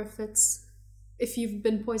or if you've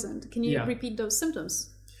been poisoned. Can you repeat those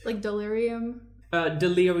symptoms? Like delirium?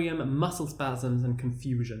 Delirium, muscle spasms, and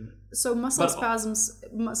confusion. So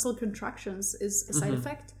muscle contractions is a side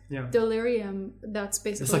effect. Yeah. Delirium, that's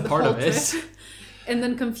basically it's the part whole of it. trip. And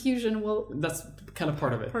then confusion, that's kind of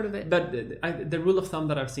part of it. Part of it. But the rule of thumb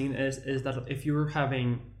that I've seen is that if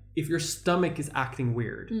your stomach is acting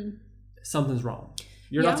weird, something's wrong.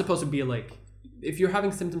 You're not supposed to be if you're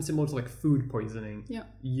having symptoms similar to food poisoning,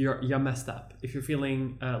 you're messed up. If you're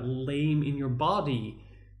feeling lame in your body,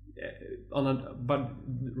 but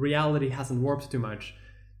reality hasn't warped too much,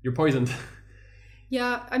 you're poisoned.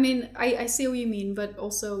 Yeah, I mean, I see what you mean, but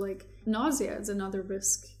also nausea is another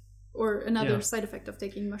risk or another side effect of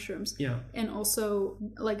taking mushrooms. Yeah. And also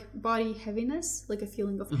body heaviness, a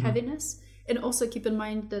feeling of heaviness. And also keep in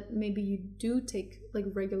mind that maybe you do take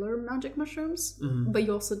regular magic mushrooms, but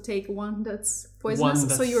you also take one that's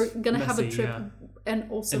poisonous. So you're going to have a trip and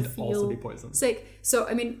also feel be poisoned. Sick. So,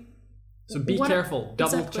 I mean... So be careful.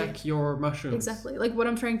 Double check your mushrooms. Exactly. What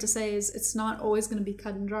I'm trying to say is it's not always going to be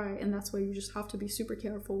cut and dry, and that's why you just have to be super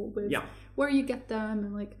careful with where you get them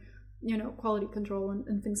and quality control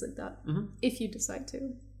and things like that if you decide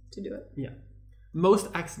to do it. Yeah. Most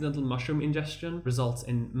accidental mushroom ingestion results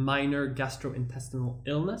in minor gastrointestinal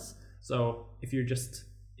illness. So if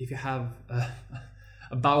you have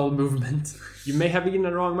a bowel movement, you may have eaten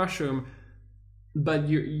the wrong mushroom, but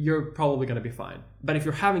you're probably going to be fine. But if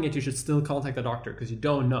you're having it, you should still contact the doctor because you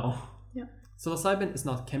don't know. Yeah. Psilocybin is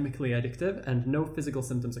not chemically addictive, and no physical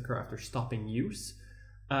symptoms occur after stopping use.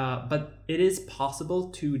 But it is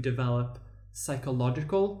possible to develop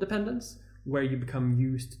psychological dependence, where you become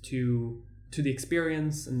used to the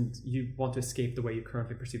experience and you want to escape the way you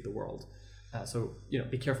currently perceive the world. So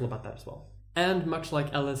be careful about that as well. And much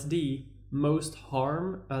like LSD, most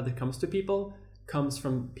harm that comes to people comes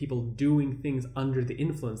from people doing things under the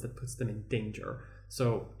influence that puts them in danger.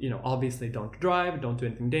 So, obviously don't drive, don't do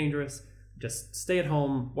anything dangerous. Just stay at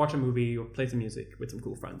home, watch a movie, or play some music with some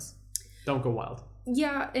cool friends. Don't go wild.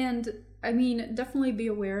 Yeah, and I mean, definitely be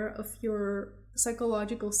aware of your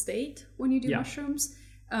psychological state when you do mushrooms.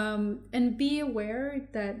 And be aware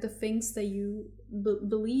that the things that you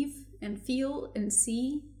believe and feel and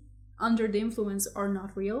see under the influence are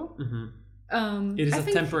not real. It is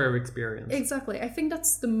a temporary experience. Exactly. I think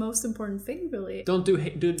that's the most important thing, really.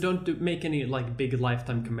 Don't make any like big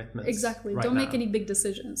lifetime commitments. Exactly. Right don't now. make any big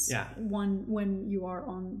decisions. Yeah. When you are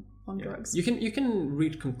on drugs. You can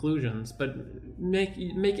reach conclusions, but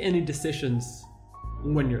make any decisions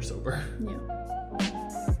when you're sober. Yeah.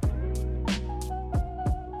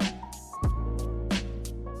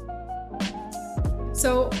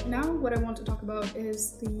 So now what I want to talk about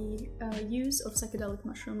is the use of psychedelic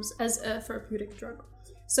mushrooms as a therapeutic drug.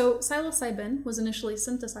 So psilocybin was initially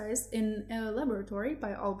synthesized in a laboratory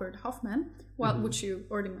by Albert Hofmann, which you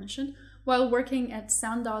already mentioned, while working at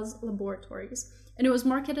Sandoz Laboratories. And it was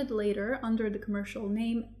marketed later under the commercial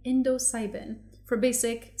name Indocybin for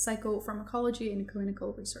basic psychopharmacology and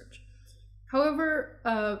clinical research. However,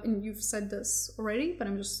 and you've said this already, but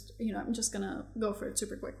I'm just gonna go for it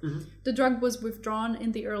super quick. The drug was withdrawn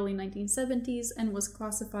in the early 1970s and was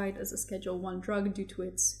classified as a Schedule I drug due to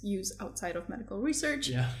its use outside of medical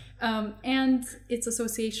research, and its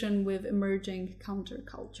association with emerging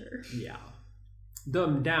counterculture. Yeah,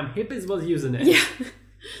 dumb damn hippies was using it. Yeah.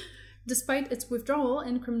 Despite its withdrawal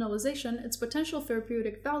and criminalization, its potential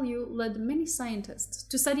therapeutic value led many scientists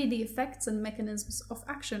to study the effects and mechanisms of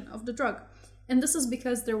action of the drug. And this is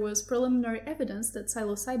because there was preliminary evidence that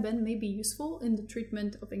psilocybin may be useful in the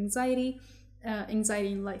treatment of anxiety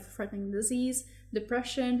and life-threatening disease,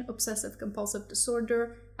 depression, obsessive-compulsive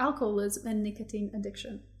disorder, alcoholism, and nicotine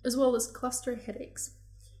addiction, as well as cluster headaches.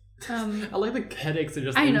 I like the headaches are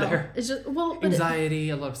just I in know. there. It's just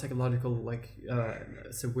Anxiety, a lot of psychological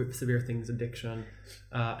severe things, addiction,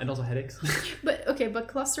 and also headaches. But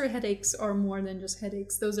cluster headaches are more than just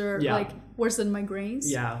headaches. Those are like worse than migraines.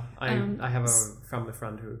 Yeah, I have a family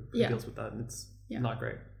friend who deals with that, and it's not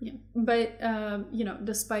great. Yeah, but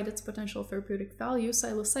despite its potential therapeutic value,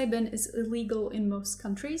 psilocybin is illegal in most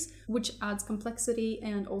countries, which adds complexity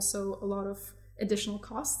and also a lot of additional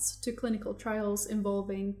costs to clinical trials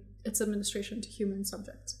involving its administration to human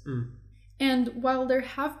subjects. And while there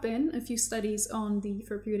have been a few studies on the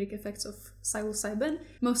therapeutic effects of psilocybin,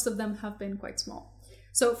 most of them have been quite small.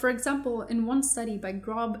 So, for example, in one study by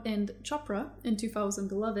Grob and Chopra in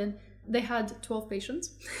 2011, they had 12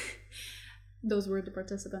 patients. Those were the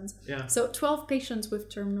participants. Yeah. So 12 patients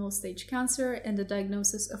with terminal stage cancer and a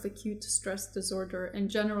diagnosis of acute stress disorder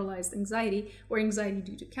and generalized anxiety or anxiety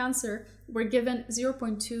due to cancer were given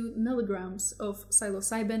 0.2 milligrams of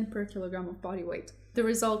psilocybin per kilogram of body weight. The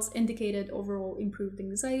results indicated overall improved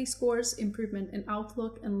anxiety scores, improvement in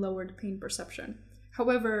outlook, and lowered pain perception.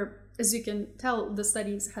 However, as you can tell, the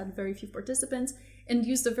studies had very few participants and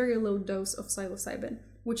used a very low dose of psilocybin,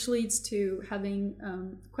 which leads to having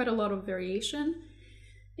quite a lot of variation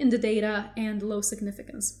in the data and low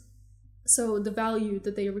significance. So the value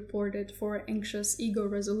that they reported for anxious ego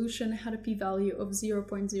resolution had a p-value of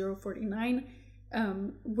 0.049,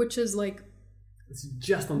 which is like it's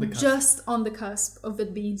just on the cusp. Just on the cusp of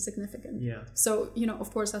it being significant. Yeah. So,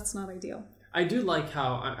 of course, that's not ideal. I do like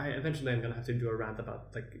how I eventually I'm gonna have to do a rant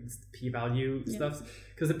about like p-value stuff,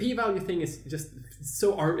 because the p-value thing is just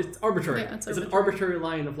so it's arbitrary. Yeah, it's an arbitrary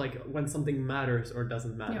line of like when something matters or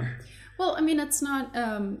doesn't matter. Yeah. Well, I mean, it's not.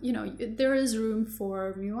 There is room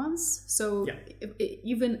for nuance. So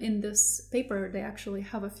even in this paper, they actually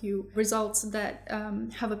have a few results that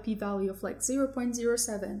have a p-value of like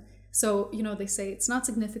 0.07. So they say it's not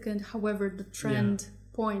significant. However, the trend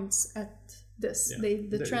points at this.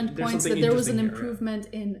 The trend points that there was an improvement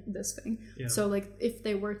in this thing. Yeah. So like if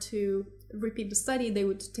they were to repeat the study, they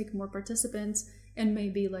would take more participants and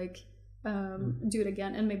maybe like do it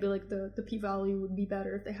again, and maybe like the p-value would be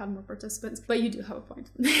better if they had more participants. But you do have a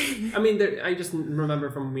point. I mean, I just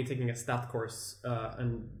remember from me taking a stat course,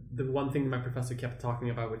 and the one thing my professor kept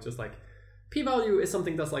talking about, which is like p-value is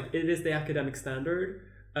something that's like it is the academic standard,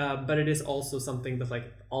 but it is also something that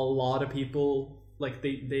like a lot of people. Like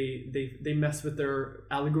they mess with their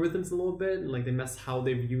algorithms a little bit, and like they mess how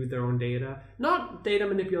they view their own data. Not data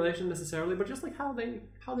manipulation necessarily, but just like how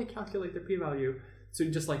they calculate their p-value. So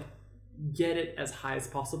just like get it as high as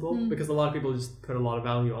possible, because a lot of people just put a lot of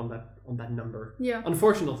value on that number. Yeah.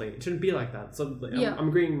 Unfortunately, it shouldn't be like that. So I'm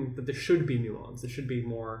agreeing that there should be nuance. There should be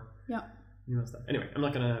more nuance stuff. Anyway, I'm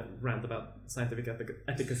not gonna rant about scientific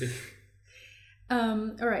efficacy.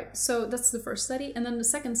 All right, so that's the first study. And then the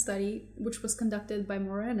second study, which was conducted by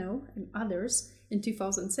Moreno and others in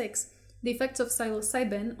 2006, the effects of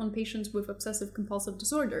psilocybin on patients with obsessive-compulsive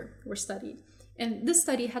disorder were studied. And this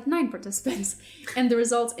study had 9 participants, and the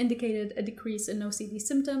results indicated a decrease in OCD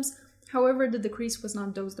symptoms. However, the decrease was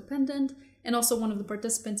not dose-dependent, and also one of the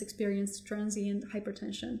participants experienced transient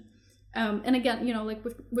hypertension. And again, like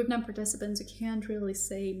with non-participants, you can't really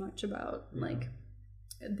say much about like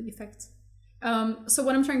the effects. So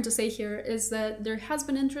what I'm trying to say here is that there has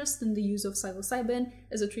been interest in the use of psilocybin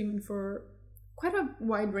as a treatment for quite a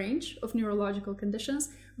wide range of neurological conditions,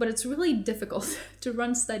 but it's really difficult to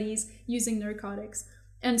run studies using narcotics.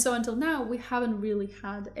 And so until now, we haven't really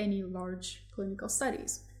had any large clinical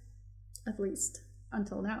studies, at least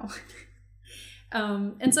until now.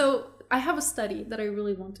 And so I have a study that I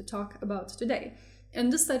really want to talk about today.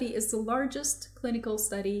 And this study is the largest clinical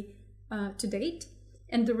study to date.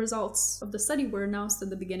 And the results of the study were announced at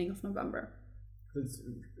the beginning of November. It's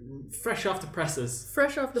fresh off the presses.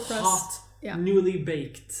 Fresh off the press. Hot, newly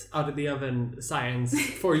baked out of the oven science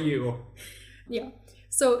for you. Yeah.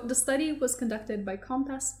 So the study was conducted by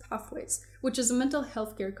Compass Pathways, which is a mental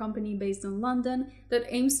health care company based in London that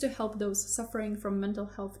aims to help those suffering from mental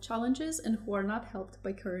health challenges and who are not helped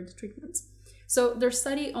by current treatments. So their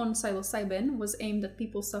study on psilocybin was aimed at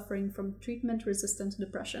people suffering from treatment-resistant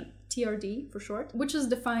depression, TRD for short, which is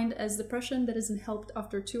defined as depression that isn't helped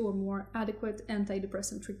after 2 or more adequate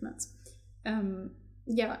antidepressant treatments.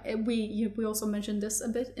 We also mentioned this a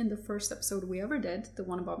bit in the first episode we ever did, the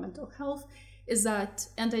one about mental health, is that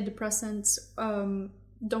antidepressants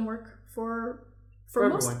don't work for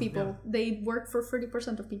most everyone, people. Yeah. They work for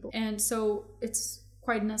 30% of people. And so it's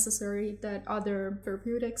quite necessary that other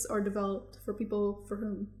therapeutics are developed for people for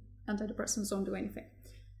whom antidepressants don't do anything.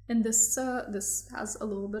 And this has a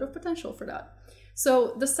little bit of potential for that.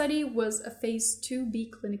 So the study was a phase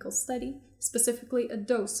 2b clinical study, specifically a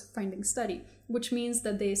dose-finding study, which means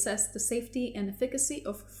that they assessed the safety and efficacy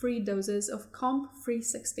of 3 doses of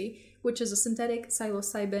COMP360, which is a synthetic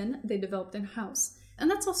psilocybin they developed in-house. And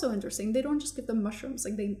that's also interesting. They don't just give them mushrooms,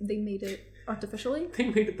 like they made it artificially. They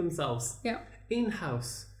made it themselves. Yeah.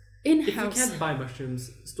 In-house. In-house. If you can't buy mushrooms,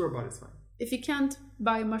 store-bought is fine. If you can't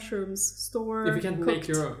buy mushrooms, store If you can't cooked. make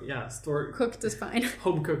your own, store Cooked is fine.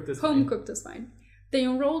 Home cooked is Home fine. cooked is fine. They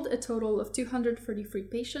enrolled a total of 233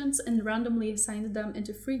 patients and randomly assigned them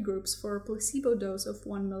into 3 groups for a placebo dose of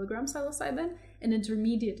 1 milligram psilocybin, an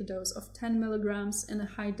intermediate dose of 10 milligrams, and a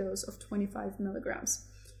high dose of 25 milligrams.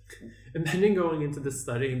 Imagine going into this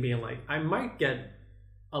study and being like, I might get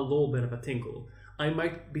a little bit of a tinkle. I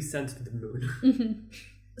might be sent to the moon. Mm-hmm.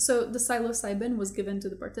 So the psilocybin was given to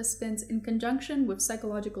the participants in conjunction with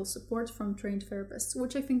psychological support from trained therapists,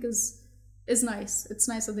 which I think is nice. It's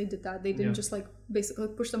nice that they did that. They didn't just basically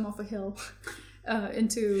push them off a hill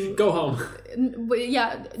into... Go home.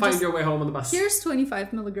 Find your way home on the bus. Here's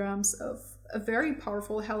 25 milligrams of a very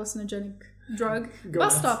powerful hallucinogenic drug. Go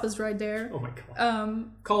Bus nuts. stop is right there. Oh my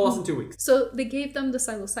god. Call us in 2 weeks. So they gave them the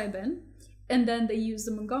psilocybin, and then they used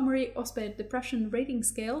the Montgomery-Åsberg Depression Rating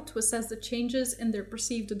Scale to assess the changes in their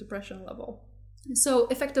perceived depression level. So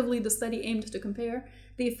effectively, the study aimed to compare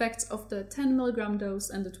the effects of the 10 milligram dose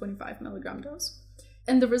and the 25 milligram dose.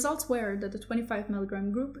 And the results were that the 25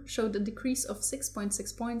 milligram group showed a decrease of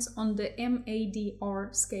 6.6 points on the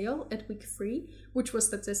MADR scale at week 3, which was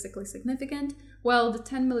statistically significant, while the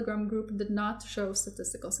 10 milligram group did not show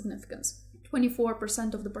statistical significance.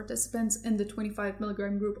 24% of the participants in the 25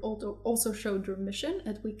 milligram group also showed remission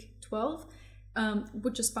at week 12,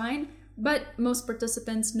 which is fine, but most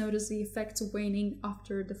participants noticed the effects waning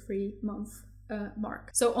after the 3-month mark.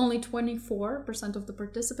 So only 24% of the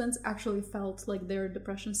participants actually felt like their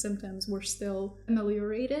depression symptoms were still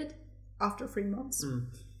ameliorated after 3 months.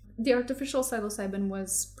 The artificial psilocybin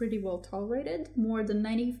was pretty well tolerated. More than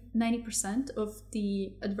 90% of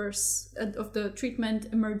the treatment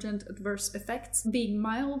emergent adverse effects being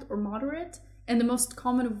mild or moderate, and the most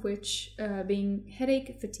common of which being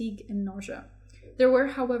headache, fatigue, and nausea. There were,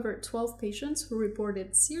 however, 12 patients who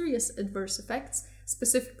reported serious adverse effects,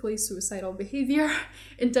 specifically suicidal behavior,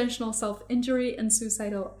 intentional self-injury, and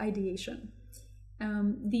suicidal ideation.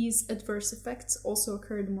 These adverse effects also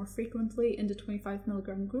occurred more frequently in the 25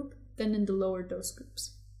 milligram group than in the lower dose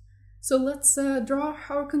groups. So let's draw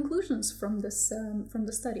our conclusions from the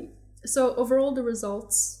study. So overall, the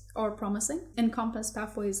results are promising, and Compass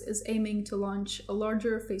Pathways is aiming to launch a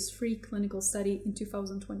larger phase 3 clinical study in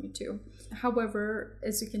 2022. However,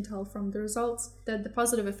 as you can tell from the results, that the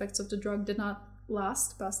positive effects of the drug did not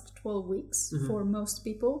last past 12 weeks for most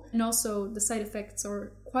people, and also the side effects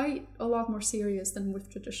are quite a lot more serious than with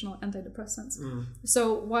traditional antidepressants.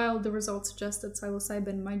 So while the results suggest that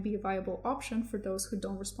psilocybin might be a viable option for those who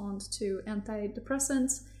don't respond to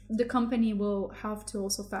antidepressants, the company will have to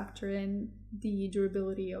also factor in the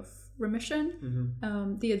durability of remission,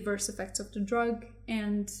 the adverse effects of the drug,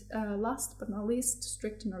 and last but not least,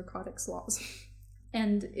 strict narcotics laws.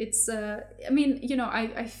 And it's,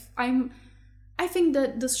 I think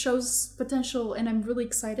that this shows potential, and I'm really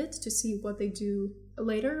excited to see what they do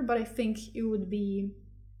later, but I think it would be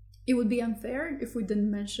it would be unfair if we didn't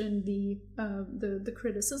mention the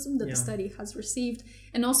criticism that the study has received.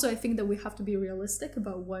 And also, I think that we have to be realistic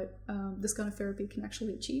about what this kind of therapy can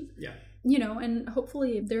actually achieve. Yeah. You know, and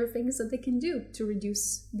hopefully there are things that they can do to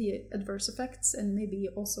reduce the adverse effects and maybe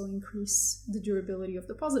also increase the durability of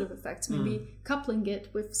the positive effects. Maybe coupling it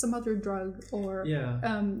with some other drug, or,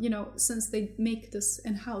 you know, since they make this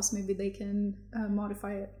in-house, maybe they can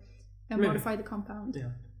modify it and modify the compound.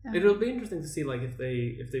 Yeah. It'll be interesting to see, like, if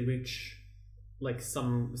they reach like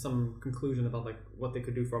some conclusion about like what they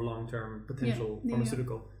could do for a long-term potential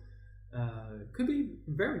pharmaceutical. Could be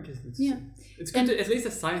very interesting to see. It's good to, at least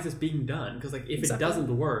the science is being done, because like if it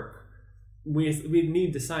doesn't work, we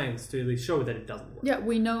need the science to at least show that it doesn't work. Yeah,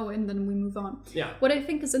 we know, and then we move on. Yeah. What I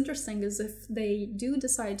think is interesting is if they do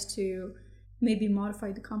decide to maybe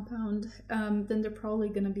modify the compound, then they're probably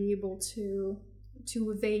going to be able to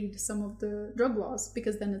evade some of the drug laws,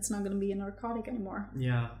 because then it's not going to be a narcotic anymore.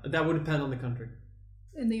 Yeah, that would depend on the country.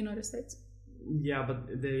 In the United States. Yeah,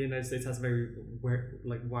 but the United States has very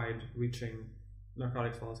wide-reaching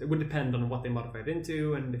narcotics laws. It would depend on what they modify it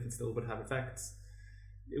into, and if it still would have effects.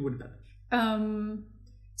 It would depend.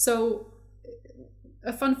 So,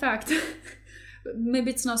 a fun fact. Maybe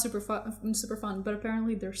it's not super fun, but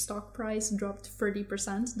apparently their stock price dropped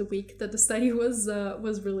 30% the week that the study was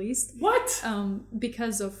released. What?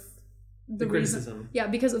 Because of the criticism. Yeah,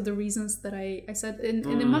 because of the reasons that I said, and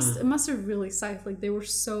it must have really sucked. Like, they were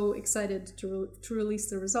so excited to release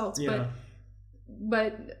the results,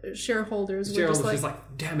 but shareholders were just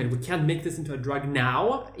like, damn it, we can't make this into a drug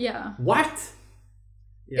now. Yeah. What?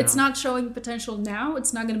 Yeah. It's not showing potential now.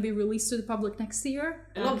 It's not going to be released to the public next year.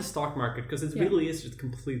 I love the stock market, because it really is just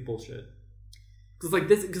complete bullshit.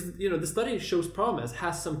 Because you know, the study shows promise,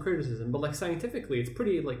 has some criticism, but like scientifically, it's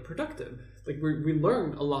pretty like productive. Like we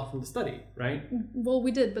learned a lot from the study, right? Well,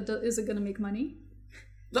 we did, but is it going to make money?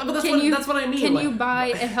 No, but that's what I mean. Can you buy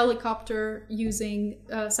a helicopter using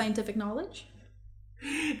scientific knowledge?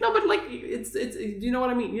 No, but like it's you know what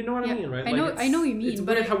I mean. You know what I mean, right? I know what you mean. It's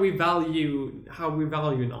weird how we value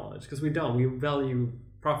knowledge, because we don't. We value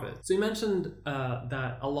profit. So you mentioned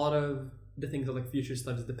that a lot of the things that like future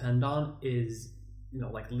studies depend on is, you know,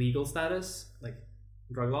 like legal status, like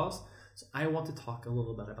drug laws. So I want to talk a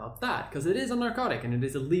little bit about that, because it is a narcotic and it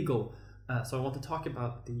is illegal. So I want to talk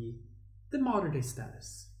about the modern day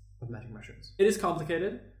status of magic mushrooms. It is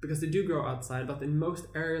complicated because they do grow outside, but in most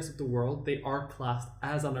areas of the world, they are classed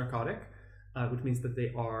as a narcotic, which means that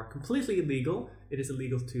they are completely illegal. It is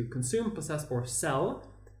illegal to consume, possess, or sell,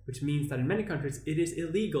 which means that in many countries, it is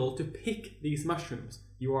illegal to pick these mushrooms.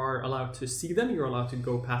 You are allowed to see them, you're allowed to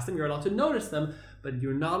go past them, you're allowed to notice them, but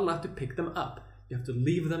you're not allowed to pick them up. You have to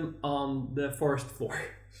leave them on the forest floor.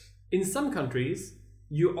 In some countries,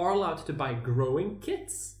 you are allowed to buy growing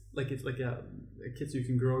kits, like it's like kits you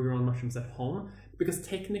can grow your own mushrooms at home, because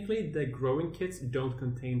technically the growing kits don't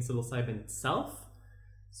contain psilocybin itself,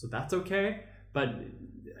 so that's okay. But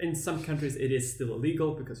in some countries, it is still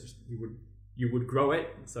illegal because you would grow it.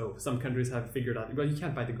 So some countries have figured out, well, you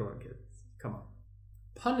can't buy the growing kits. Come on.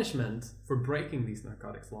 Punishment for breaking these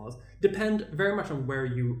narcotics laws depend very much on where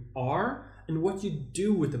you are and what you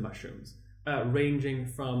do with the mushrooms, ranging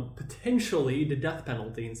from potentially the death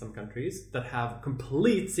penalty in some countries that have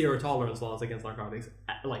complete zero tolerance laws against narcotics,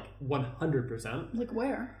 at like 100%. Like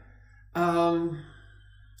where?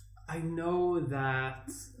 I know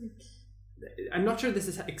that... I'm not sure this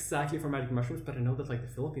is exactly for magic mushrooms, but I know that like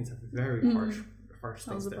the Philippines have very harsh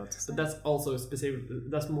things there. But that's also specific.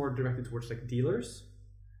 That's more directed towards like dealers.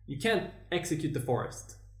 You can't execute the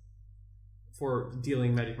forest for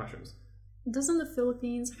dealing magic mushrooms. Doesn't the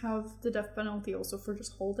Philippines have the death penalty also for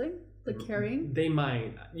just holding, like carrying? They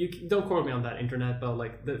might. You don't quote me on that, internet, but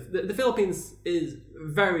like the Philippines is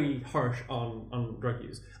very harsh on drug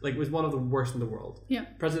use. Like, it was one of the worst in the world. Yeah.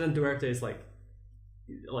 President Duterte is like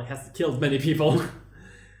has killed many people.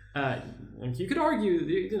 And you could argue,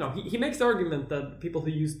 you know, he makes the argument that people who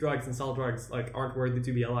use drugs and sell drugs like aren't worthy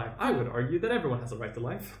to be alive. I would argue that everyone has a right to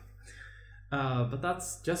life. But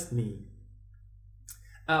that's just me.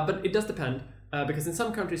 But it does depend, because in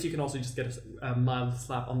some countries you can also just get a mild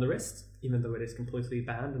slap on the wrist, even though it is completely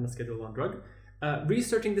banned and a Schedule 1 drug.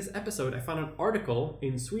 Researching this episode, I found an article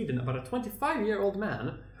in Sweden about a 25-year-old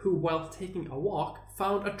man who, while taking a walk,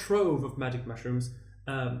 found a trove of magic mushrooms,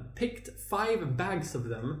 picked 5 bags of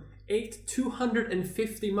them, ate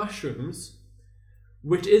 250 mushrooms,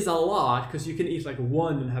 which is a lot because you can eat like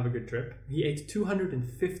one and have a good trip. He ate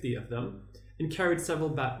 250 of them and carried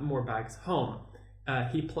several more bags home.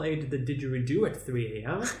 He played the didgeridoo at 3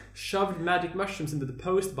 a.m., shoved magic mushrooms into the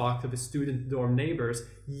post box of his student dorm neighbors,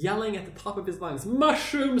 yelling at the top of his lungs,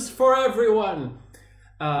 "Mushrooms for everyone!"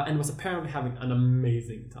 and was apparently having an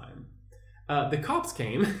amazing time. The cops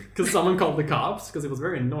came, because someone called the cops, because it was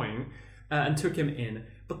very annoying, and took him in.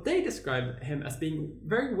 But they described him as being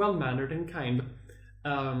very well-mannered and kind.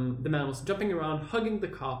 The man was jumping around, hugging the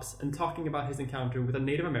cops, and talking about his encounter with a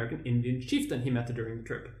Native American Indian chieftain he met during the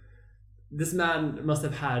trip. This man must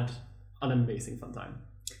have had an amazing fun time.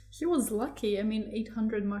 He was lucky. I mean,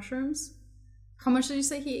 800 mushrooms. How much did you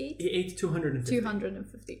say he ate? He ate 250.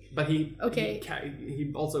 250. But he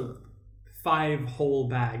also 5 whole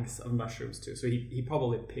bags of mushrooms too. So he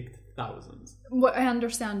probably picked thousands. Well, I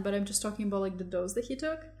understand, but I'm just talking about like the dose that he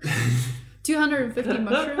took. 250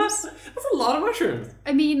 mushrooms. That's a lot of mushrooms.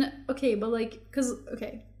 I mean, okay, but like,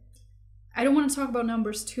 I don't want to talk about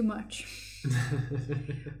numbers too much.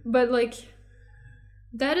 But like,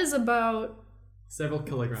 that is about several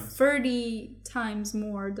kilograms. 30 times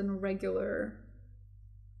more than a regular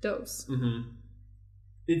dose. Mm-hmm.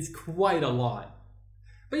 It's quite a lot.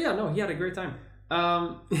 But yeah, no, he had a great time.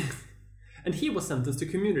 And he was sentenced to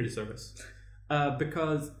community service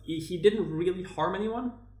because he didn't really harm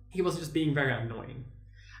anyone. He was just being very annoying.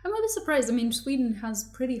 I'm a bit surprised. I mean, Sweden has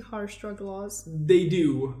pretty harsh drug laws. They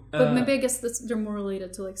do. But maybe I guess they're more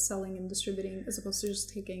related to like selling and distributing as opposed to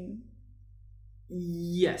just taking...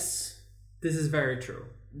 Yes, this is very true.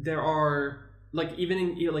 There are, like, even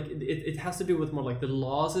in, like, it has to do with more like the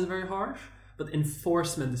laws is very harsh, but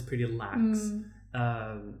enforcement is pretty lax.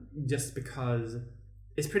 Just because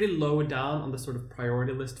it's pretty low down on the sort of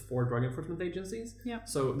priority list for drug enforcement agencies. Yeah.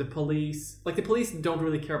 So the police don't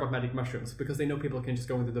really care about magic mushrooms because they know people can just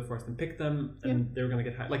go into the forest and pick them and they're going to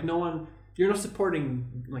get high. Like you're not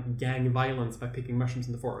supporting like gang violence by picking mushrooms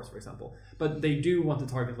in the forest, for example. But they do want to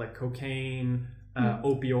target like cocaine,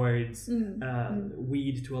 opioids,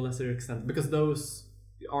 weed to a lesser extent, because those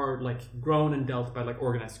are like grown and dealt by like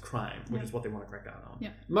organized crime, which is what they want to crack down on.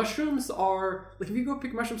 Yeah. Mushrooms are like, if you go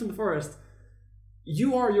pick mushrooms in the forest,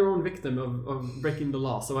 you are your own victim of breaking the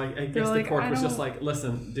law. So I guess the court was just like,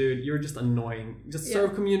 listen, dude, you're just annoying. Just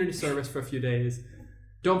serve community service for a few days.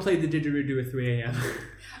 Don't play the didgeridoo at 3 a.m.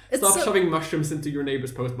 Stop shoving mushrooms into your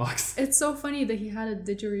neighbor's postbox. It's so funny that he had a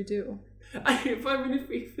didgeridoo. I mean, if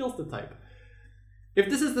he feels the type. If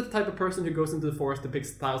this is the type of person who goes into the forest and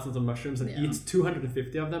picks thousands of mushrooms and eats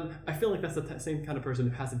 250 of them, I feel like that's the same kind of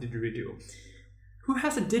person who has a didgeridoo. Who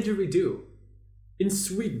has a didgeridoo? In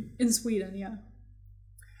Sweden. In Sweden, yeah.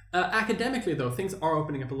 Academically, though, things are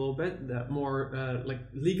opening up a little bit. More like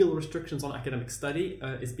legal restrictions on academic study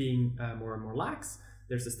is being more and more lax.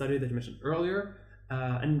 There's a study that you mentioned earlier,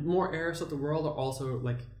 and more areas of the world are also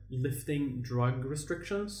like lifting drug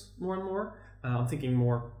restrictions more and more. I'm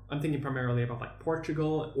thinking primarily about like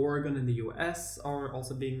Portugal, Oregon, and the US are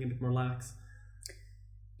also being a bit more lax.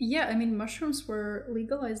 Yeah, I mean, mushrooms were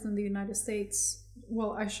legalized in the United States.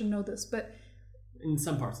 Well, I should know this, but in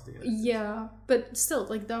some parts of the United States. Yeah, but still,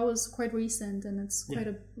 like that was quite recent, and it's quite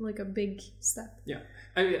a big step. Yeah,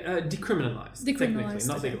 decriminalized. Technically,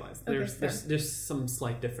 not legalized. There's some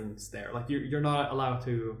slight difference there. Like you're not allowed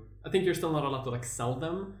to. I think you're still not allowed to like sell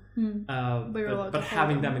them, but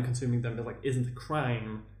having them and consuming them isn't a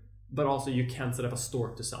crime. But also you can't set up a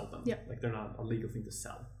store to sell them. Yeah, like they're not a legal thing to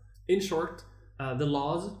sell. In short, the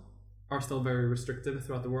laws are still very restrictive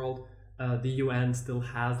throughout the world. The UN still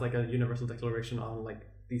has like a universal declaration on like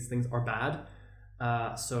these things are bad.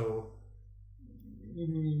 So,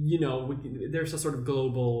 you know, there's a sort of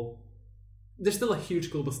there's still a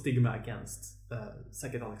huge global stigma against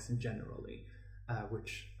psychedelics generally,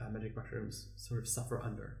 which magic mushrooms sort of suffer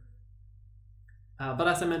under. But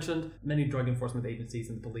as I mentioned, many drug enforcement agencies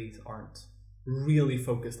and the police aren't really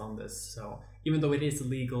focused on this. So even though it is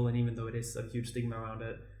illegal and even though it is a huge stigma around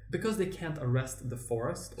it, because they can't arrest the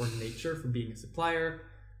forest or nature for being a supplier,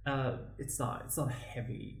 it's not a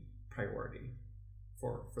heavy priority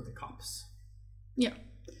for the cops. Yeah.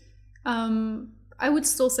 I would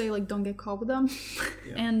still say like don't get caught with them.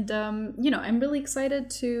 Yeah. And you know, I'm really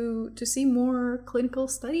excited to see more clinical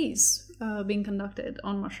studies being conducted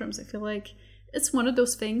on mushrooms. I feel like it's one of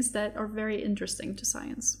those things that are very interesting to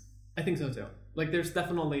science. I think so too. Like there's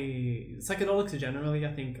definitely psychedelics generally,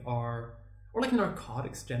 I think or like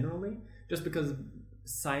narcotics generally, just because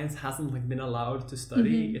science hasn't like been allowed to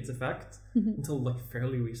study its effect until like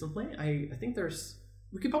fairly recently. I think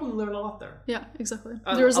we could probably learn a lot there. Yeah, exactly.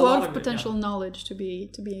 There's a lot of potential knowledge to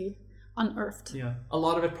be unearthed. Yeah, a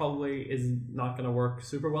lot of it probably is not going to work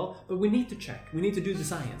super well, but we need to check. We need to do the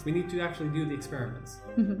science. We need to actually do the experiments.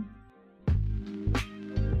 Mm-hmm.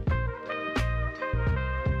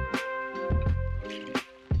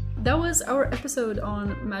 That was our episode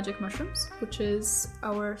on magic mushrooms, which is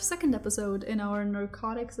our second episode in our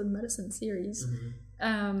Narcotics and Medicine series.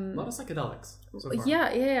 A lot of psychedelics so far.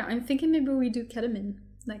 Yeah. I'm thinking maybe we do ketamine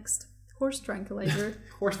next. Horse tranquilizer.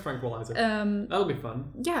 Horse tranquilizer. That'll be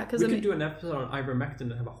fun. Yeah, because we could do an episode on ivermectin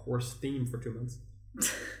and have a horse theme for 2 months.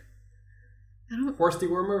 Horse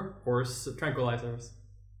dewormer, horse tranquilizers.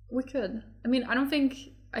 We could. I mean, I don't think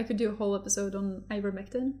I could do a whole episode on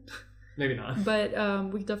ivermectin. Maybe not. But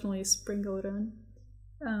we could definitely sprinkle it in.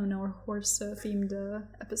 Our horse themed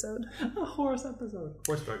episode. A horse episode.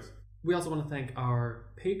 Horse drugs. We also want to thank our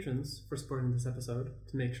patrons for supporting this episode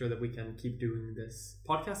to make sure that we can keep doing this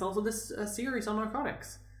podcast and also this series on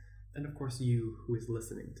narcotics. And of course, you who is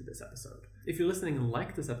listening to this episode. If you're listening and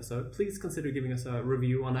like this episode, please consider giving us a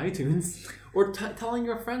review on iTunes or telling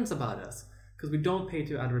your friends about us, because we don't pay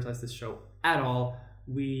to advertise this show at all.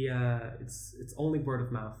 It's only word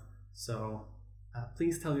of mouth. So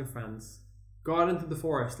please tell your friends. Go out into the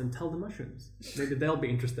forest and tell the mushrooms. Maybe they'll be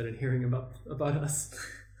interested in hearing about us.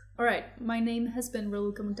 All right, my name has been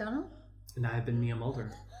Raluca Montano. And I have been Mia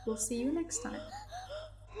Mulder. We'll see you next time.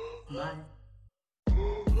 Bye.